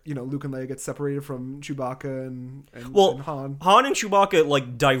where, Luke and Leia get separated from Chewbacca and Han. Han and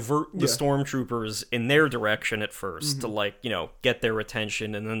Chewbacca, divert the stormtroopers in their direction at first to, get their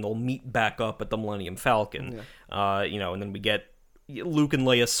attention, and then they'll meet back up at the Millennium Falcon. And then we get Luke and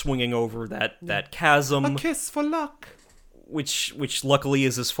Leia swinging over that chasm. A kiss for luck. Which luckily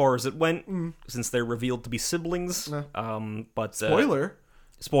is as far as it went, since they're revealed to be siblings. But spoiler.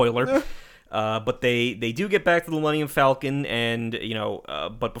 But they do get back to the Millennium Falcon, and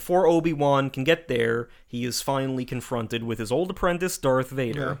but before Obi-Wan can get there, he is finally confronted with his old apprentice Darth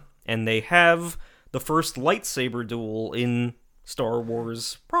Vader, and they have the first lightsaber duel in Star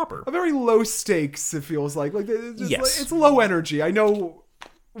Wars proper. A very low stakes, it feels like. It's low energy. I know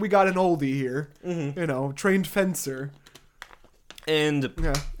we got an oldie here, trained fencer. And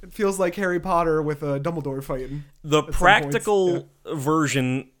it feels like Harry Potter with Dumbledore fighting. The practical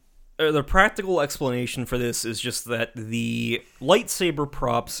version, the practical explanation for this is just that the lightsaber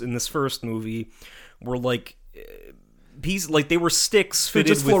props in this first movie were they were sticks fitted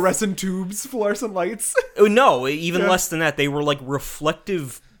just with fluorescent tubes, fluorescent lights. Oh no, even less than that. They were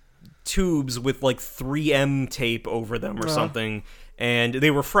reflective tubes with 3M tape over them or something. And they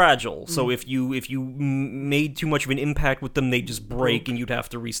were fragile, so if you made too much of an impact with them, they'd just break, and you'd have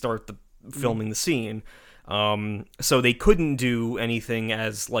to restart the filming the scene. So they couldn't do anything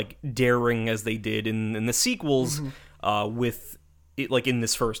as like daring as they did in the sequels with it, like in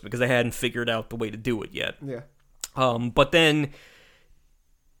this first, because they hadn't figured out the way to do it yet. Yeah. But then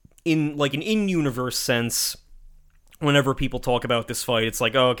in like an in-universe sense, whenever people talk about this fight, it's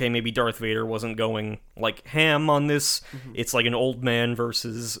like, oh, okay, maybe Darth Vader wasn't going like ham on this. It's like an old man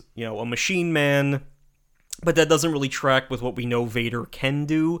versus, you know, a machine man. But that doesn't really track with what we know Vader can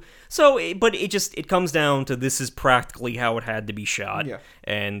do. So, but it comes down to this is practically how it had to be shot. Yeah.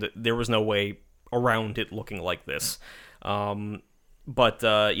 And there was no way around it looking like this. But,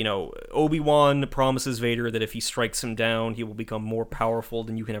 you know, Obi-Wan promises Vader that if he strikes him down, he will become more powerful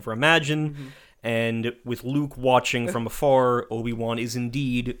than you can ever imagine. And with Luke watching from afar, Obi-Wan is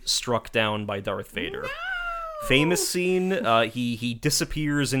indeed struck down by Darth Vader. Famous scene, he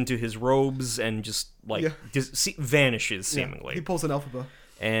disappears into his robes and just, like, vanishes, seemingly. He pulls an Elphaba.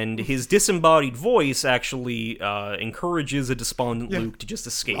 And his disembodied voice actually encourages a despondent Luke to just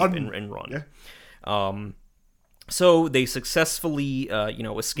escape and run. Yeah. So they successfully,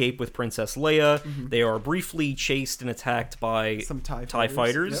 escape with Princess Leia. They are briefly chased and attacked by Some TIE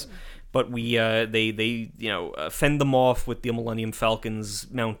fighters. Yep. But they fend them off with the Millennium Falcon's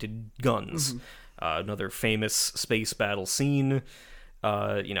mounted guns. Another famous space battle scene.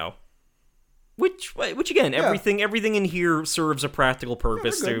 Which again, everything in here serves a practical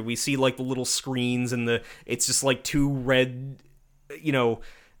purpose. We see like the little screens and it's just like two red,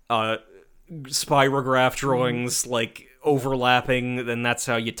 spirograph drawings like overlapping. Then that's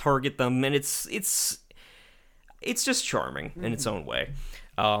how you target them, and it's just charming in its own way.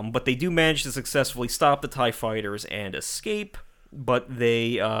 But they do manage to successfully stop the TIE fighters and escape. But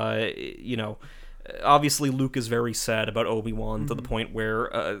they, obviously Luke is very sad about Obi-Wan to the point where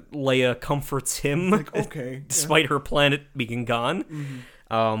Leia comforts him, like, okay, despite her planet being gone.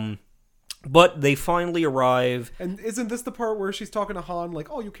 But they finally arrive. And isn't this the part where she's talking to Han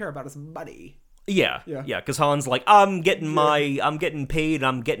like, all you care about is money? Yeah, because Han's like, I'm getting paid,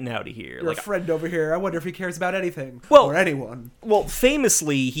 I'm getting out of here. Your like, friend over here, I wonder if he cares about anything. Well, or anyone. Well,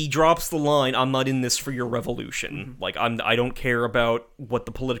 famously, he drops the line, I'm not in this for your revolution. Like, I don't care about what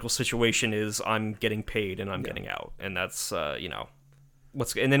the political situation is, I'm getting paid and I'm getting out. And that's, and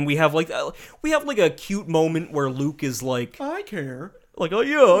then we have like a cute moment where Luke is like, I care. Like, oh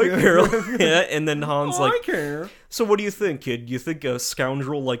yeah, I care. Yeah, and then Han's like, I care. So what do you think, kid? Do you think a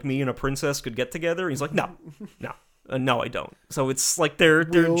scoundrel like me and a princess could get together? And he's like, no, I don't. So it's like they're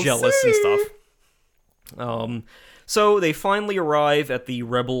jealous and stuff. So they finally arrive at the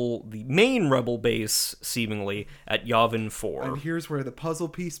main rebel base, seemingly at Yavin 4. And here's where the puzzle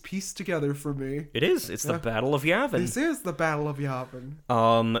pieced together for me. It is. It's the Battle of Yavin. This is the Battle of Yavin.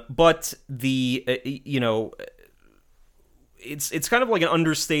 But the It's kind of like an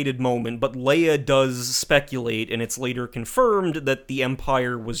understated moment, but Leia does speculate, and it's later confirmed that the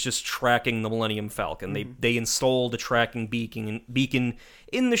Empire was just tracking the Millennium Falcon. They installed a tracking beacon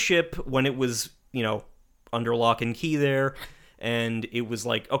in the ship when it was, under lock and key there, and it was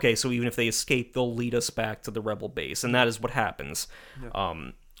like, okay, so even if they escape, they'll lead us back to the Rebel base, and that is what happens.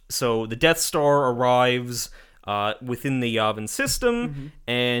 Yeah. So the Death Star arrives within the Yavin system,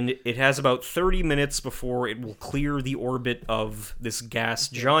 and it has about 30 minutes before it will clear the orbit of this gas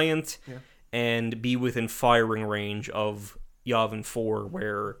giant and be within firing range of Yavin 4,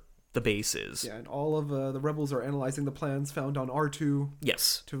 where the base is. Yeah, and all of the rebels are analyzing the plans found on R2.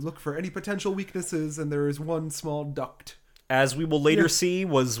 Yes. To look for any potential weaknesses, and there is one small duct. As we will later see,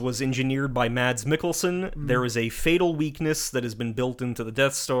 was engineered by Mads Mikkelsen. There is a fatal weakness that has been built into the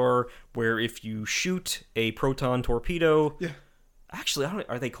Death Star, where if you shoot a proton torpedo... Yeah. Actually,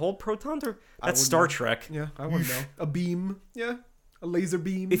 are they called proton torpedoes? That's Star Trek. Yeah, I wouldn't know. A beam. Yeah. A laser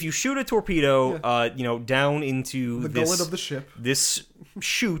beam. If you shoot a torpedo, down into the gullet of the ship, this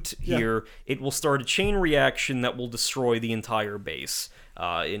chute here, it will start a chain reaction that will destroy the entire base.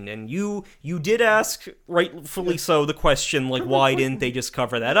 And you did ask, rightfully so, the question, like, why didn't they just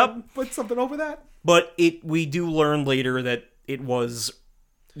cover that up? Put something over that. But we do learn later that it was,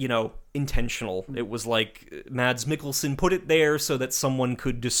 intentional. It was like Mads Mikkelsen put it there so that someone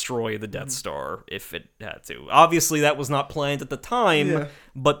could destroy the Death Star if it had to. Obviously, that was not planned at the time,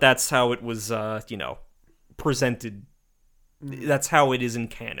 but that's how it was, presented. That's how it is in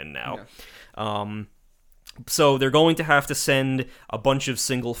canon now. Yeah. So they're going to have to send a bunch of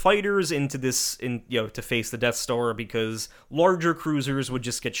single fighters into this, to face the Death Star, because larger cruisers would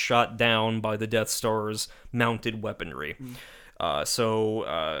just get shot down by the Death Star's mounted weaponry.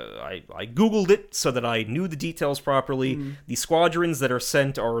 I googled it so that I knew the details properly. The squadrons that are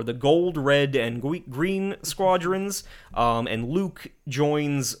sent are the gold, red, and green squadrons, and Luke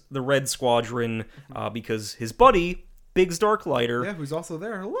joins the red squadron because his buddy, Biggs Darklighter, Yeah, who's also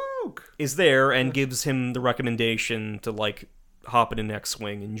there. Luke! is there and gives him the recommendation to, like, hop in an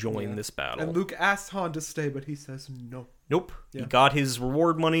X-Wing and join this battle. And Luke asks Han to stay, but he says no. Nope. Yeah. He got his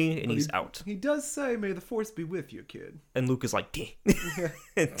reward money, and he's out. He does say, "May the Force be with you, kid." And Luke is like,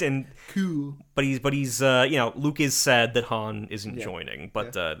 and Cool. but he's Luke is sad that Han isn't joining,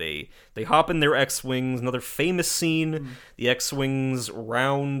 but they hop in their X-Wings. Another famous scene: the X-Wings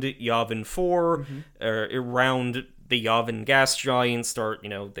round Yavin 4, around the Yavin gas giant.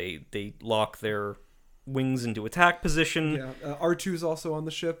 They lock their wings into attack position. Yeah, R2's also on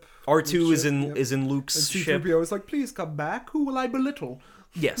the ship. R2 is in And Luke's ship. C-3PO is like, "Please come back. Who will I belittle?"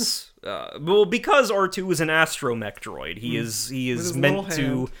 Yes. Well, because R2 is an astromech droid, he is his meant little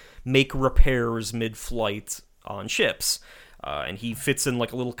to hand. make repairs mid-flight on ships. And he fits in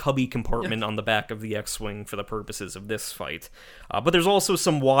like a little cubby compartment on the back of the X-Wing for the purposes of this fight. But there's also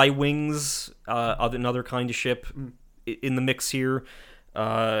some Y-Wings, another kind of ship, in the mix here.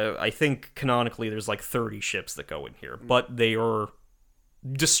 I think canonically there's like 30 ships that go in here, but they are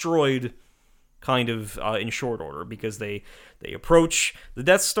destroyed kind of in short order because they approach the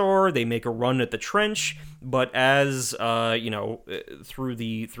Death Star, they make a run at the trench, but as through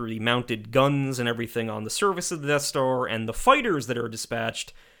the mounted guns and everything on the surface of the Death Star and the fighters that are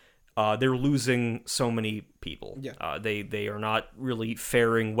dispatched, they're losing so many people. Yeah. They are not really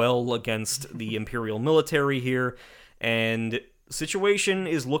faring well against the Imperial military here, and situation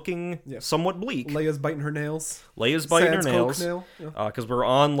is looking somewhat bleak. Leia's biting her nails. Leia's biting her Sans nails coke nail. because we're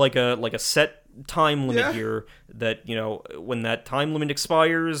on like a set time limit Yeah. here. That when that time limit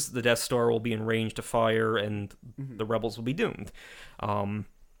expires, the Death Star will be in range to fire, and the rebels will be doomed.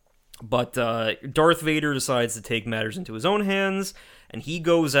 But Darth Vader decides to take matters into his own hands, and he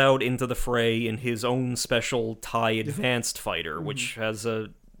goes out into the fray in his own special TIE Advanced fighter, which has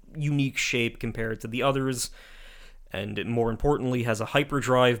a unique shape compared to the others. And it, more importantly, has a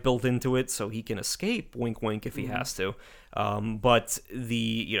hyperdrive built into it, so he can escape. Wink, wink, if he has to. But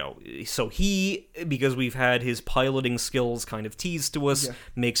so he, because we've had his piloting skills kind of teased to us,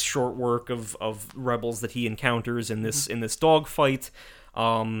 makes short work of rebels that he encounters in this dogfight.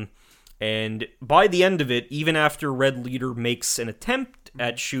 And by the end of it, even after Red Leader makes an attempt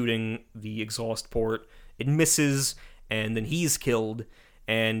at shooting the exhaust port, it misses, and then he's killed.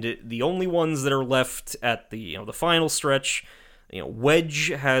 And the only ones that are left at the final stretch, Wedge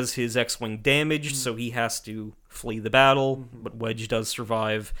has his X-Wing damaged, so he has to flee the battle, but Wedge does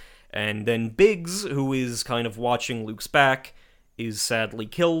survive. And then Biggs, who is kind of watching Luke's back, is sadly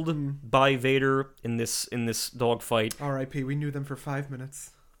killed by Vader in this dogfight. R.I.P. We knew them for 5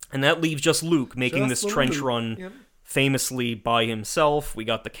 minutes. And that leaves just Luke making Just this trench Luke. run. Yep. Famously by himself. We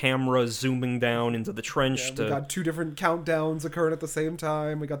got the camera zooming down into the trench. We got 2 different countdowns occurring at the same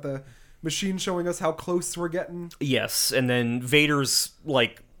time. We got the machine showing us how close we're getting. Yes, and then Vader's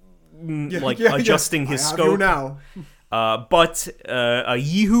adjusting his I have scope. you now. But a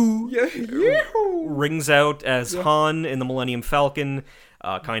Yeehoo Yahoo! rings out as Han in the Millennium Falcon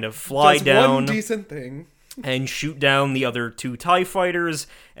kind of fly Does down one decent thing. and shoot down the other 2 TIE fighters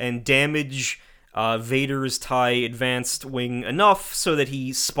and damage Vader's TIE Advanced Wing enough so that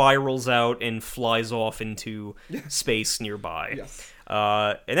he spirals out and flies off into space nearby. Yes.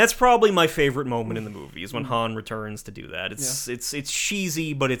 And that's probably my favorite moment in the movie is when Han returns to do that. It's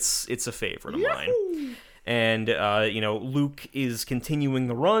cheesy, but it's a favorite of mine. And Luke is continuing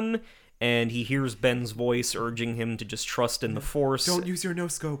the run, and he hears Ben's voice urging him to just trust in the Force. Don't use your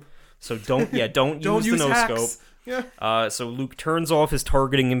no-scope. So don't use the no hacks. scope. Yeah. So Luke turns off his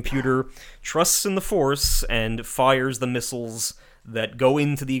targeting computer, trusts in the Force, and fires the missiles that go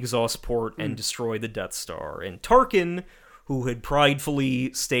into the exhaust port and destroy the Death Star. And Tarkin, who had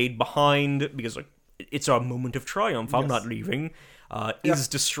pridefully stayed behind because it's a moment of triumph, I'm not leaving, is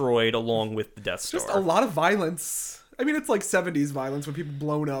destroyed along with the Death Star. Just a lot of violence. I mean, it's like 70s violence when people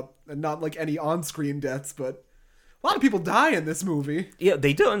blown up, and not like any on-screen deaths, but a lot of people die in this movie. Yeah,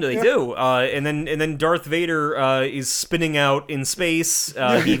 they do. And then Darth Vader is spinning out in space.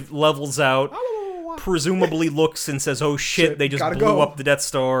 He levels out, presumably looks and says, "Oh shit! They just blew up the Death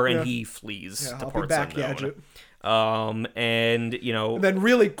Star," and he flees to I'll parts be back, unknown. Gadget. And And then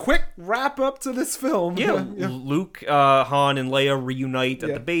really quick wrap up to this film. Luke, Han, and Leia reunite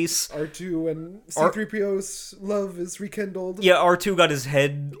at the base. R2 and C-3PO's love is rekindled. Yeah, R2 got his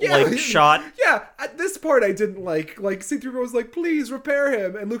head shot. Yeah, at this part I didn't like. Like C-3PO was like, "Please repair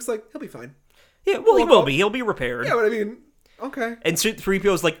him," and Luke's like, "He'll be fine." Yeah, well, he will be. He'll be repaired. Yeah, but I mean, Okay. And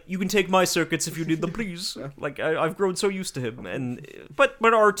 3PO's like, you can take my circuits if you need them, please. Like, I've grown so used to him. But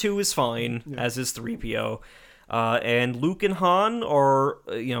R2 is fine, as is 3PO. And Luke and Han are,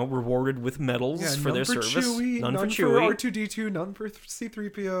 rewarded with medals for their service. None for Chewie. For R2-D2, none for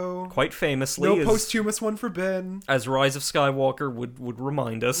C-3PO. Quite famously. No posthumous one for Ben. As Rise of Skywalker would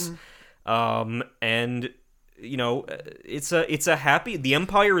remind us. And... it's a happy... The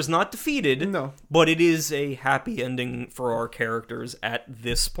Empire is not defeated. No. But it is a happy ending for our characters at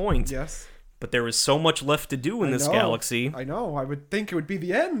this point. Yes. But there is so much left to do in this galaxy. I know. I would think it would be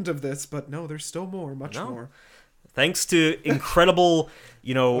the end of this, but no, there's still more. Much more. Thanks to incredible,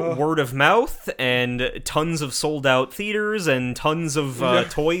 word of mouth and tons of sold out theaters and tons of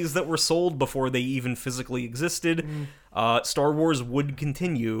toys that were sold before they even physically existed, Star Wars would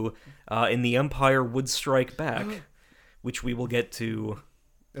continue, and the Empire would strike back, which we will get to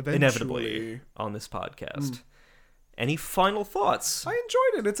inevitably on this podcast. Any final thoughts? I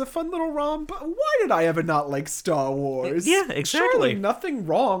enjoyed it. It's a fun little romp. Why did I ever not like Star Wars? Yeah, exactly. Surely nothing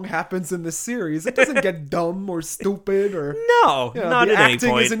wrong happens in this series. It doesn't get dumb or stupid or... No, not at any point. The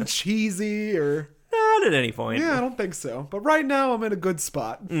acting isn't cheesy or... Not at any point. Yeah, I don't think so. But right now, I'm in a good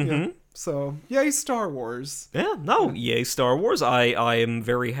spot. So, yay Star Wars. Yeah, no, yay Star Wars. I am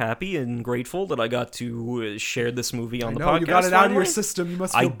very happy and grateful that I got to share this movie on the podcast. You got it out of your system. You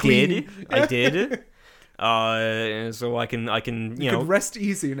must feel clean. I did. So I can you can rest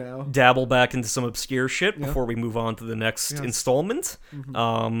easy now. Dabble back into some obscure shit before we move on to the next installment.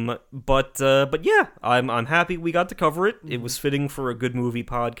 But yeah, I'm happy we got to cover it. It was fitting for a good movie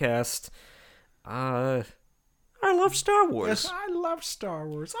podcast. I love Star Wars. Yes, I love Star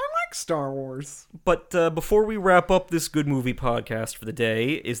Wars. I like Star Wars. But before we wrap up this good movie podcast for the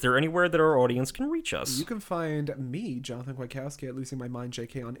day, is there anywhere that our audience can reach us? You can find me, Jonathan Kwiatkowski, at Losing My Mind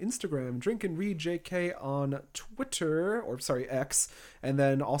JK on Instagram, Drink and Read JK on Twitter, X, and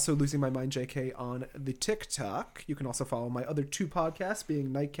then also Losing My Mind JK on the TikTok. You can also follow my other two podcasts, being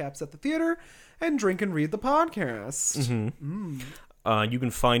Nightcaps at the Theater and Drink and Read the Podcast. You can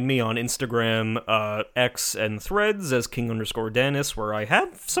find me on Instagram, X, and Threads as King_Dennis, where I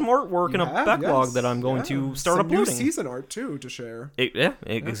have some artwork and a backlog that I'm going to start uploading. Some new season art, too, to share.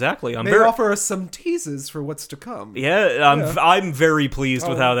 Exactly. They offer us some teases for what's to come. I'm very pleased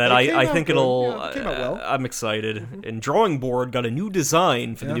with how that. I think it'll... it came out well. I'm excited. And Drawing Board got a new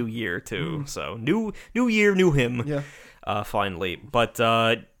design for the new year, too. So, new year, new him. Yeah. Finally. But...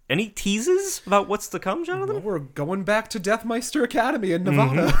 any teases about what's to come, Jonathan? Well, we're going back to Deathmeister Academy in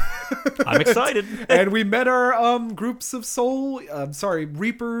Nevada. I'm excited. And we met our groups of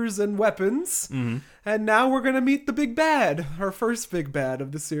Reapers and Weapons. And now we're going to meet the big bad, our first big bad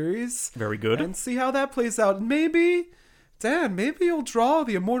of the series. Very good. And see how that plays out. Maybe, Dan, you'll draw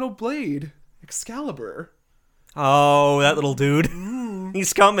the immortal blade, Excalibur. Oh, that little dude.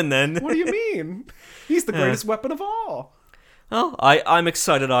 He's coming then. What do you mean? He's the greatest weapon of all. Well, I'm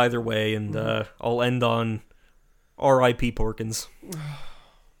excited either way, and I'll end on R.I.P. Porkins.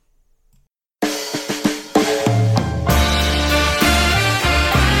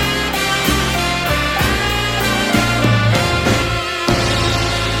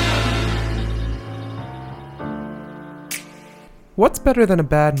 What's better than a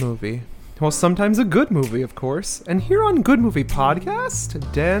bad movie? Well, sometimes a good movie, of course. And here on Good Movie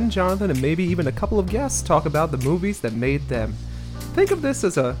Podcast, Dan, Jonathan, and maybe even a couple of guests talk about the movies that made them. Think of this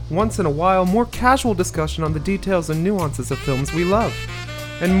as a once-in-a-while, more casual discussion on the details and nuances of films we love.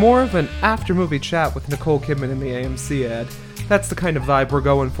 And more of an after-movie chat with Nicole Kidman in the AMC ad. That's the kind of vibe we're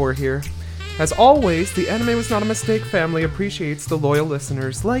going for here. As always, the Anime Was Not a Mistake family appreciates the loyal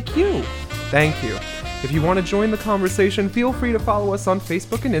listeners like you. Thank you. If you want to join the conversation, feel free to follow us on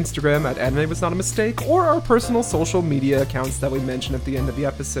Facebook and Instagram at Anime Was Not a Mistake, or our personal social media accounts that we mention at the end of the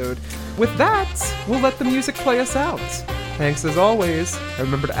episode. With that, we'll let the music play us out. Thanks as always, and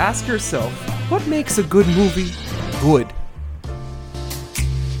remember to ask yourself, what makes a good movie good?